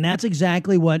 And that's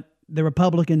exactly what the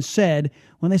Republicans said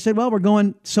when they said, well, we're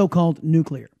going so-called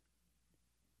nuclear.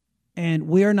 And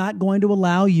we are not going to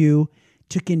allow you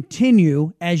to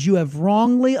continue as you have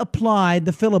wrongly applied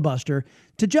the filibuster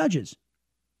to judges.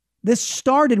 This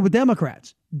started with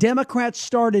Democrats. Democrats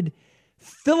started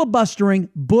filibustering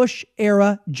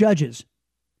Bush-era judges.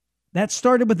 That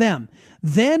started with them.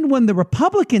 Then when the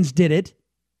Republicans did it,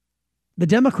 the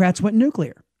Democrats went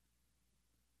nuclear.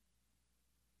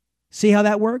 See how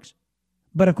that works?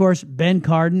 But of course, Ben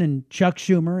Cardin and Chuck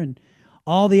Schumer and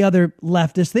all the other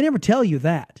leftists, they never tell you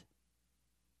that.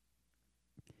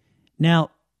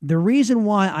 Now, the reason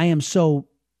why I am so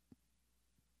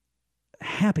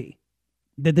happy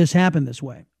that this happened this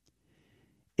way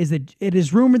is that it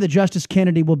is rumored that Justice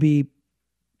Kennedy will be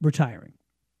retiring.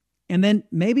 And then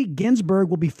maybe Ginsburg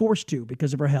will be forced to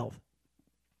because of her health.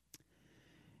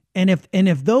 And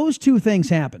if those two things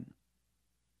happen,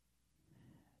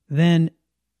 then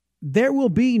there will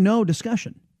be no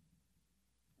discussion.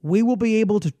 We will be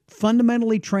able to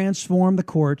fundamentally transform the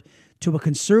court to a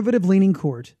conservative-leaning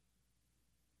court,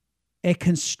 a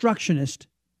constructionist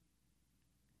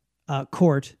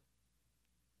court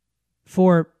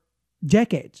for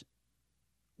decades,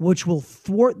 which will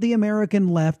thwart the American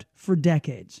left for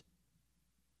decades.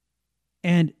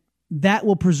 And that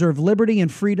will preserve liberty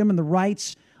and freedom and the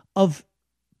rights of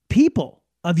people,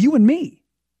 of you and me.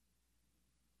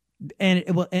 And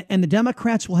the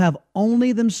Democrats will have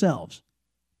only themselves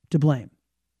to blame.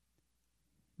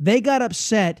 They got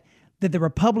upset that the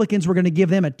Republicans were going to give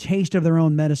them a taste of their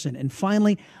own medicine. And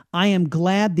finally, I am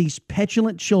glad these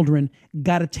petulant children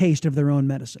got a taste of their own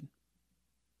medicine.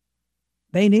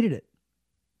 They needed it.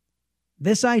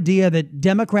 This idea that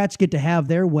Democrats get to have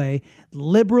their way,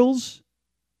 liberals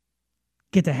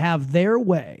get to have their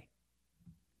way,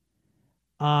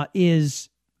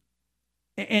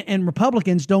 and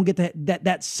Republicans don't get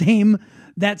that same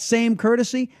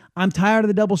courtesy. I'm tired of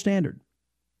the double standard.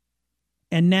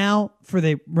 And now for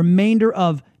the remainder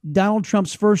of Donald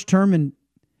Trump's first term and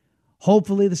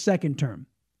hopefully the second term,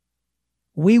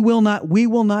 we will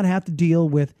not have to deal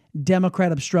with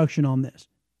Democrat obstruction on this.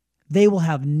 They will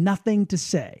have nothing to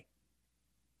say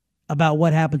about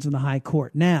what happens in the high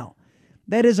court. Now,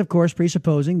 that is, of course,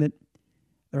 presupposing that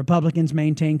the Republicans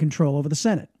maintain control over the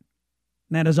Senate.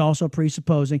 And that is also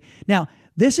presupposing. Now,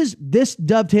 this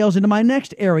dovetails into my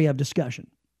next area of discussion.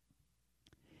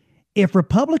 If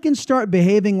Republicans start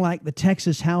behaving like the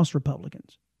Texas House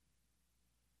Republicans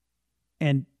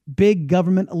and big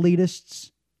government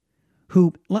elitists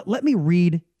who, let me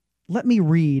read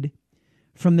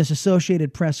from this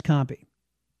Associated Press copy.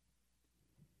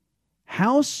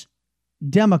 House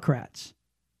Democrats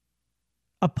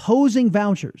opposing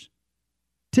vouchers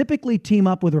typically team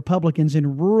up with Republicans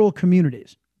in rural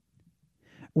communities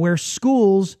where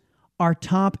schools are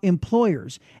top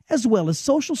employers, as well as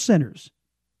social centers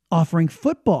offering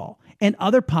football and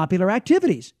other popular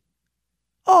activities.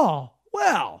 Oh,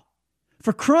 well,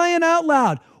 for crying out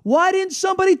loud, why didn't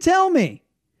somebody tell me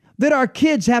that our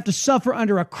kids have to suffer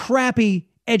under a crappy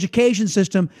education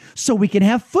system so we can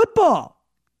have football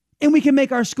and we can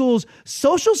make our schools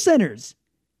social centers?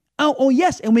 Oh,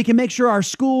 yes, and we can make sure our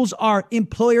schools are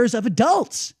employers of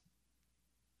adults.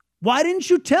 Why didn't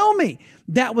you tell me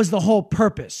that was the whole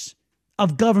purpose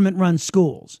of government-run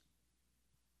schools?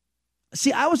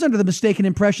 See, I was under the mistaken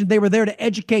impression they were there to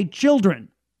educate children.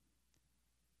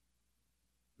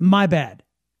 My bad.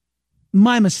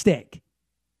 My mistake.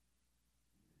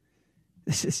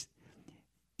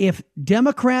 If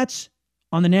Democrats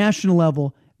on the national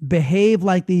level behave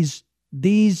like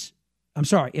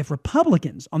if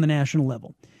Republicans on the national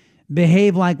level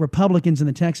behave like Republicans in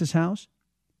the Texas House,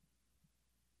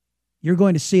 you're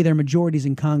going to see their majorities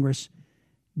in Congress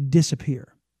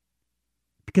disappear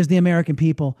because the American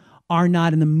people are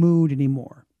not in the mood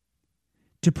anymore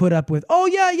to put up with, oh,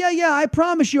 yeah, I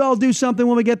promise you I'll do something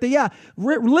when we get there.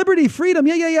 Liberty, freedom,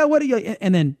 what do you?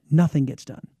 And then nothing gets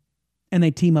done. And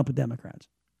they team up with Democrats.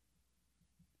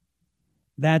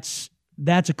 That's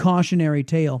a cautionary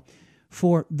tale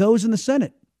for those in the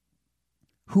Senate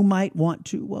who might want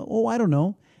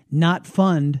to, not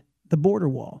fund the border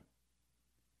wall.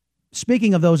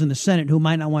 Speaking of those in the Senate who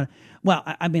might not want to,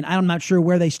 I'm not sure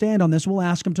where they stand on this. We'll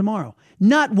ask them tomorrow.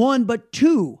 Not one, but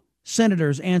two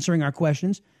senators answering our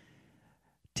questions.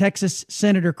 Texas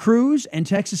Senator Cruz and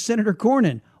Texas Senator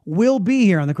Cornyn will be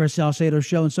here on the Chris Salcedo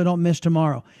Show, and so don't miss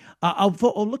tomorrow.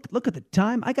 Look at the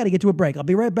time. I got to get to a break. I'll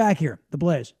be right back here. The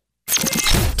Blaze.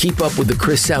 Keep up with the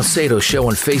Chris Salcedo Show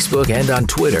on Facebook and on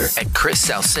Twitter at Chris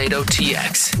Salcedo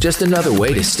TX. Just another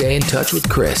way to stay in touch with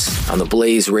Chris on the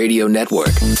Blaze Radio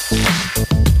Network.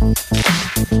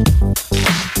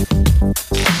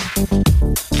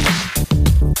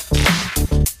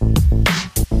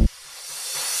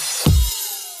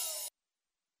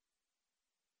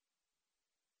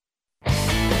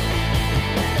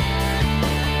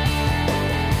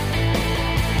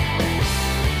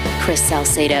 Chris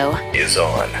Salcedo is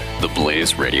on the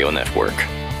Blaze Radio Network.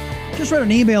 Just read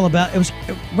an email it was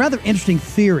a rather interesting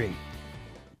theory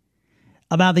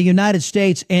about the United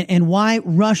States and why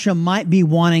Russia might be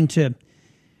wanting to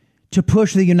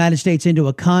push the United States into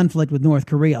a conflict with North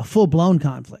Korea, a full-blown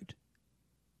conflict.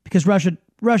 Because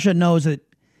Russia knows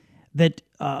that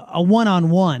a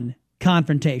one-on-one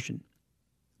confrontation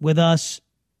with us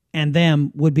and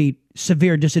them would be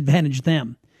severe disadvantage to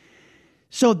them.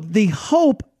 So the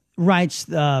hope, writes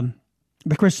the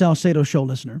Chris Salcedo Show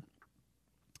listener,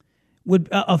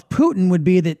 of Putin would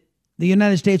be that the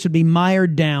United States would be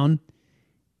mired down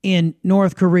in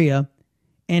North Korea,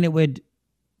 and it wouldn't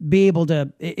be able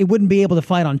to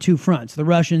fight on two fronts, the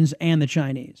Russians and the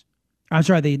Chinese.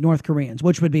 The North Koreans,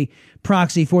 which would be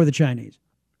proxy for the Chinese.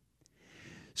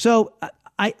 So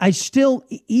I still,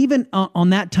 even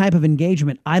on that type of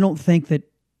engagement, I don't think that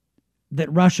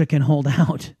Russia can hold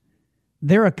out.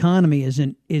 Their economy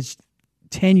is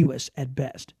tenuous at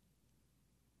best.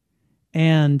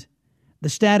 And the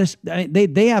status,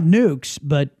 they have nukes,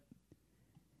 but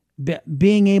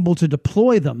being able to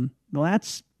deploy them, well,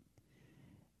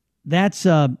 that's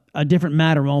a different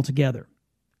matter altogether.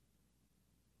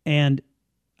 And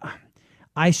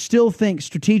I still think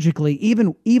strategically,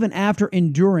 even after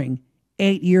enduring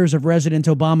 8 years of President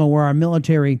Obama where our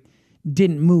military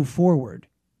didn't move forward,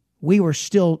 we were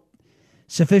still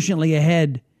sufficiently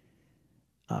ahead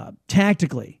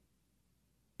tactically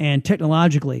and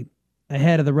technologically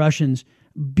ahead of the Russians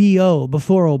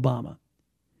before Obama.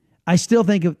 I still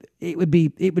think it would be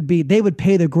they would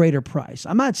pay the greater price.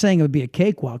 I'm not saying it would be a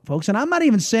cakewalk, folks, and I'm not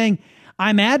even saying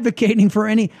I'm advocating for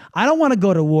any. I don't want to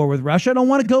go to war with Russia. I don't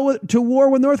want to go to war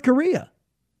with North Korea.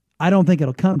 I don't think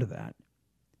it'll come to that.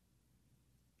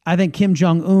 I think Kim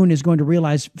Jong-un is going to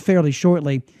realize fairly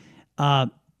shortly,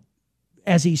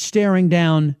 as he's staring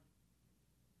down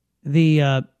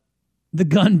the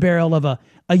gun barrel of a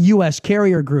U.S.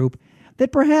 carrier group,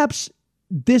 that perhaps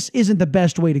this isn't the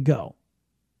best way to go.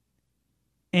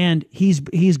 And he's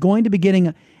going to be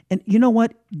getting, and you know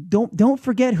what? Don't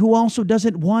forget who also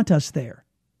doesn't want us there.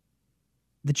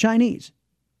 The Chinese.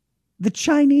 The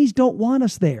Chinese don't want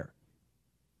us there.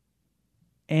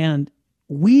 And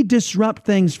we disrupt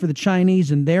things for the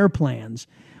Chinese and their plans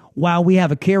while we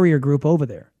have a carrier group over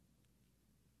there.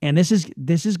 And this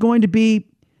is going to be,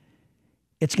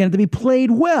 it's going to be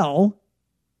played well,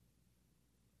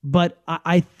 but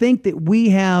I think that we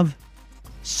have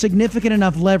significant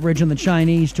enough leverage on the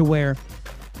Chinese to where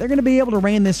they're going to be able to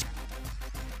rein this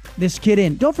kid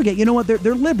in. Don't forget, you know what?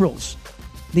 They're liberals,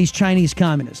 these Chinese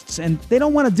communists, and they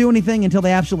don't want to do anything until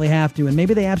they absolutely have to, and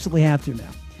maybe they absolutely have to now.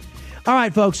 All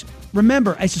right, folks,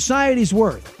 remember, a society's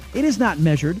worth, it is not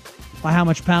measured by how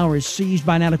much power is seized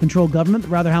by an out-of-control government,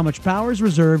 but rather how much power is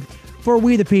reserved for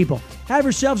we the people. Have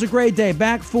yourselves a great day.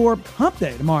 Back for Hump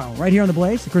Day tomorrow, right here on The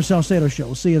Blaze, The Chris Salcedo Show.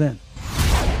 We'll see you then.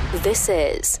 This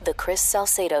is The Chris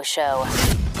Salcedo Show.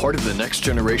 Part of the next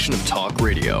generation of talk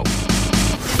radio.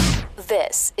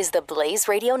 This is the Blaze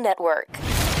Radio Network.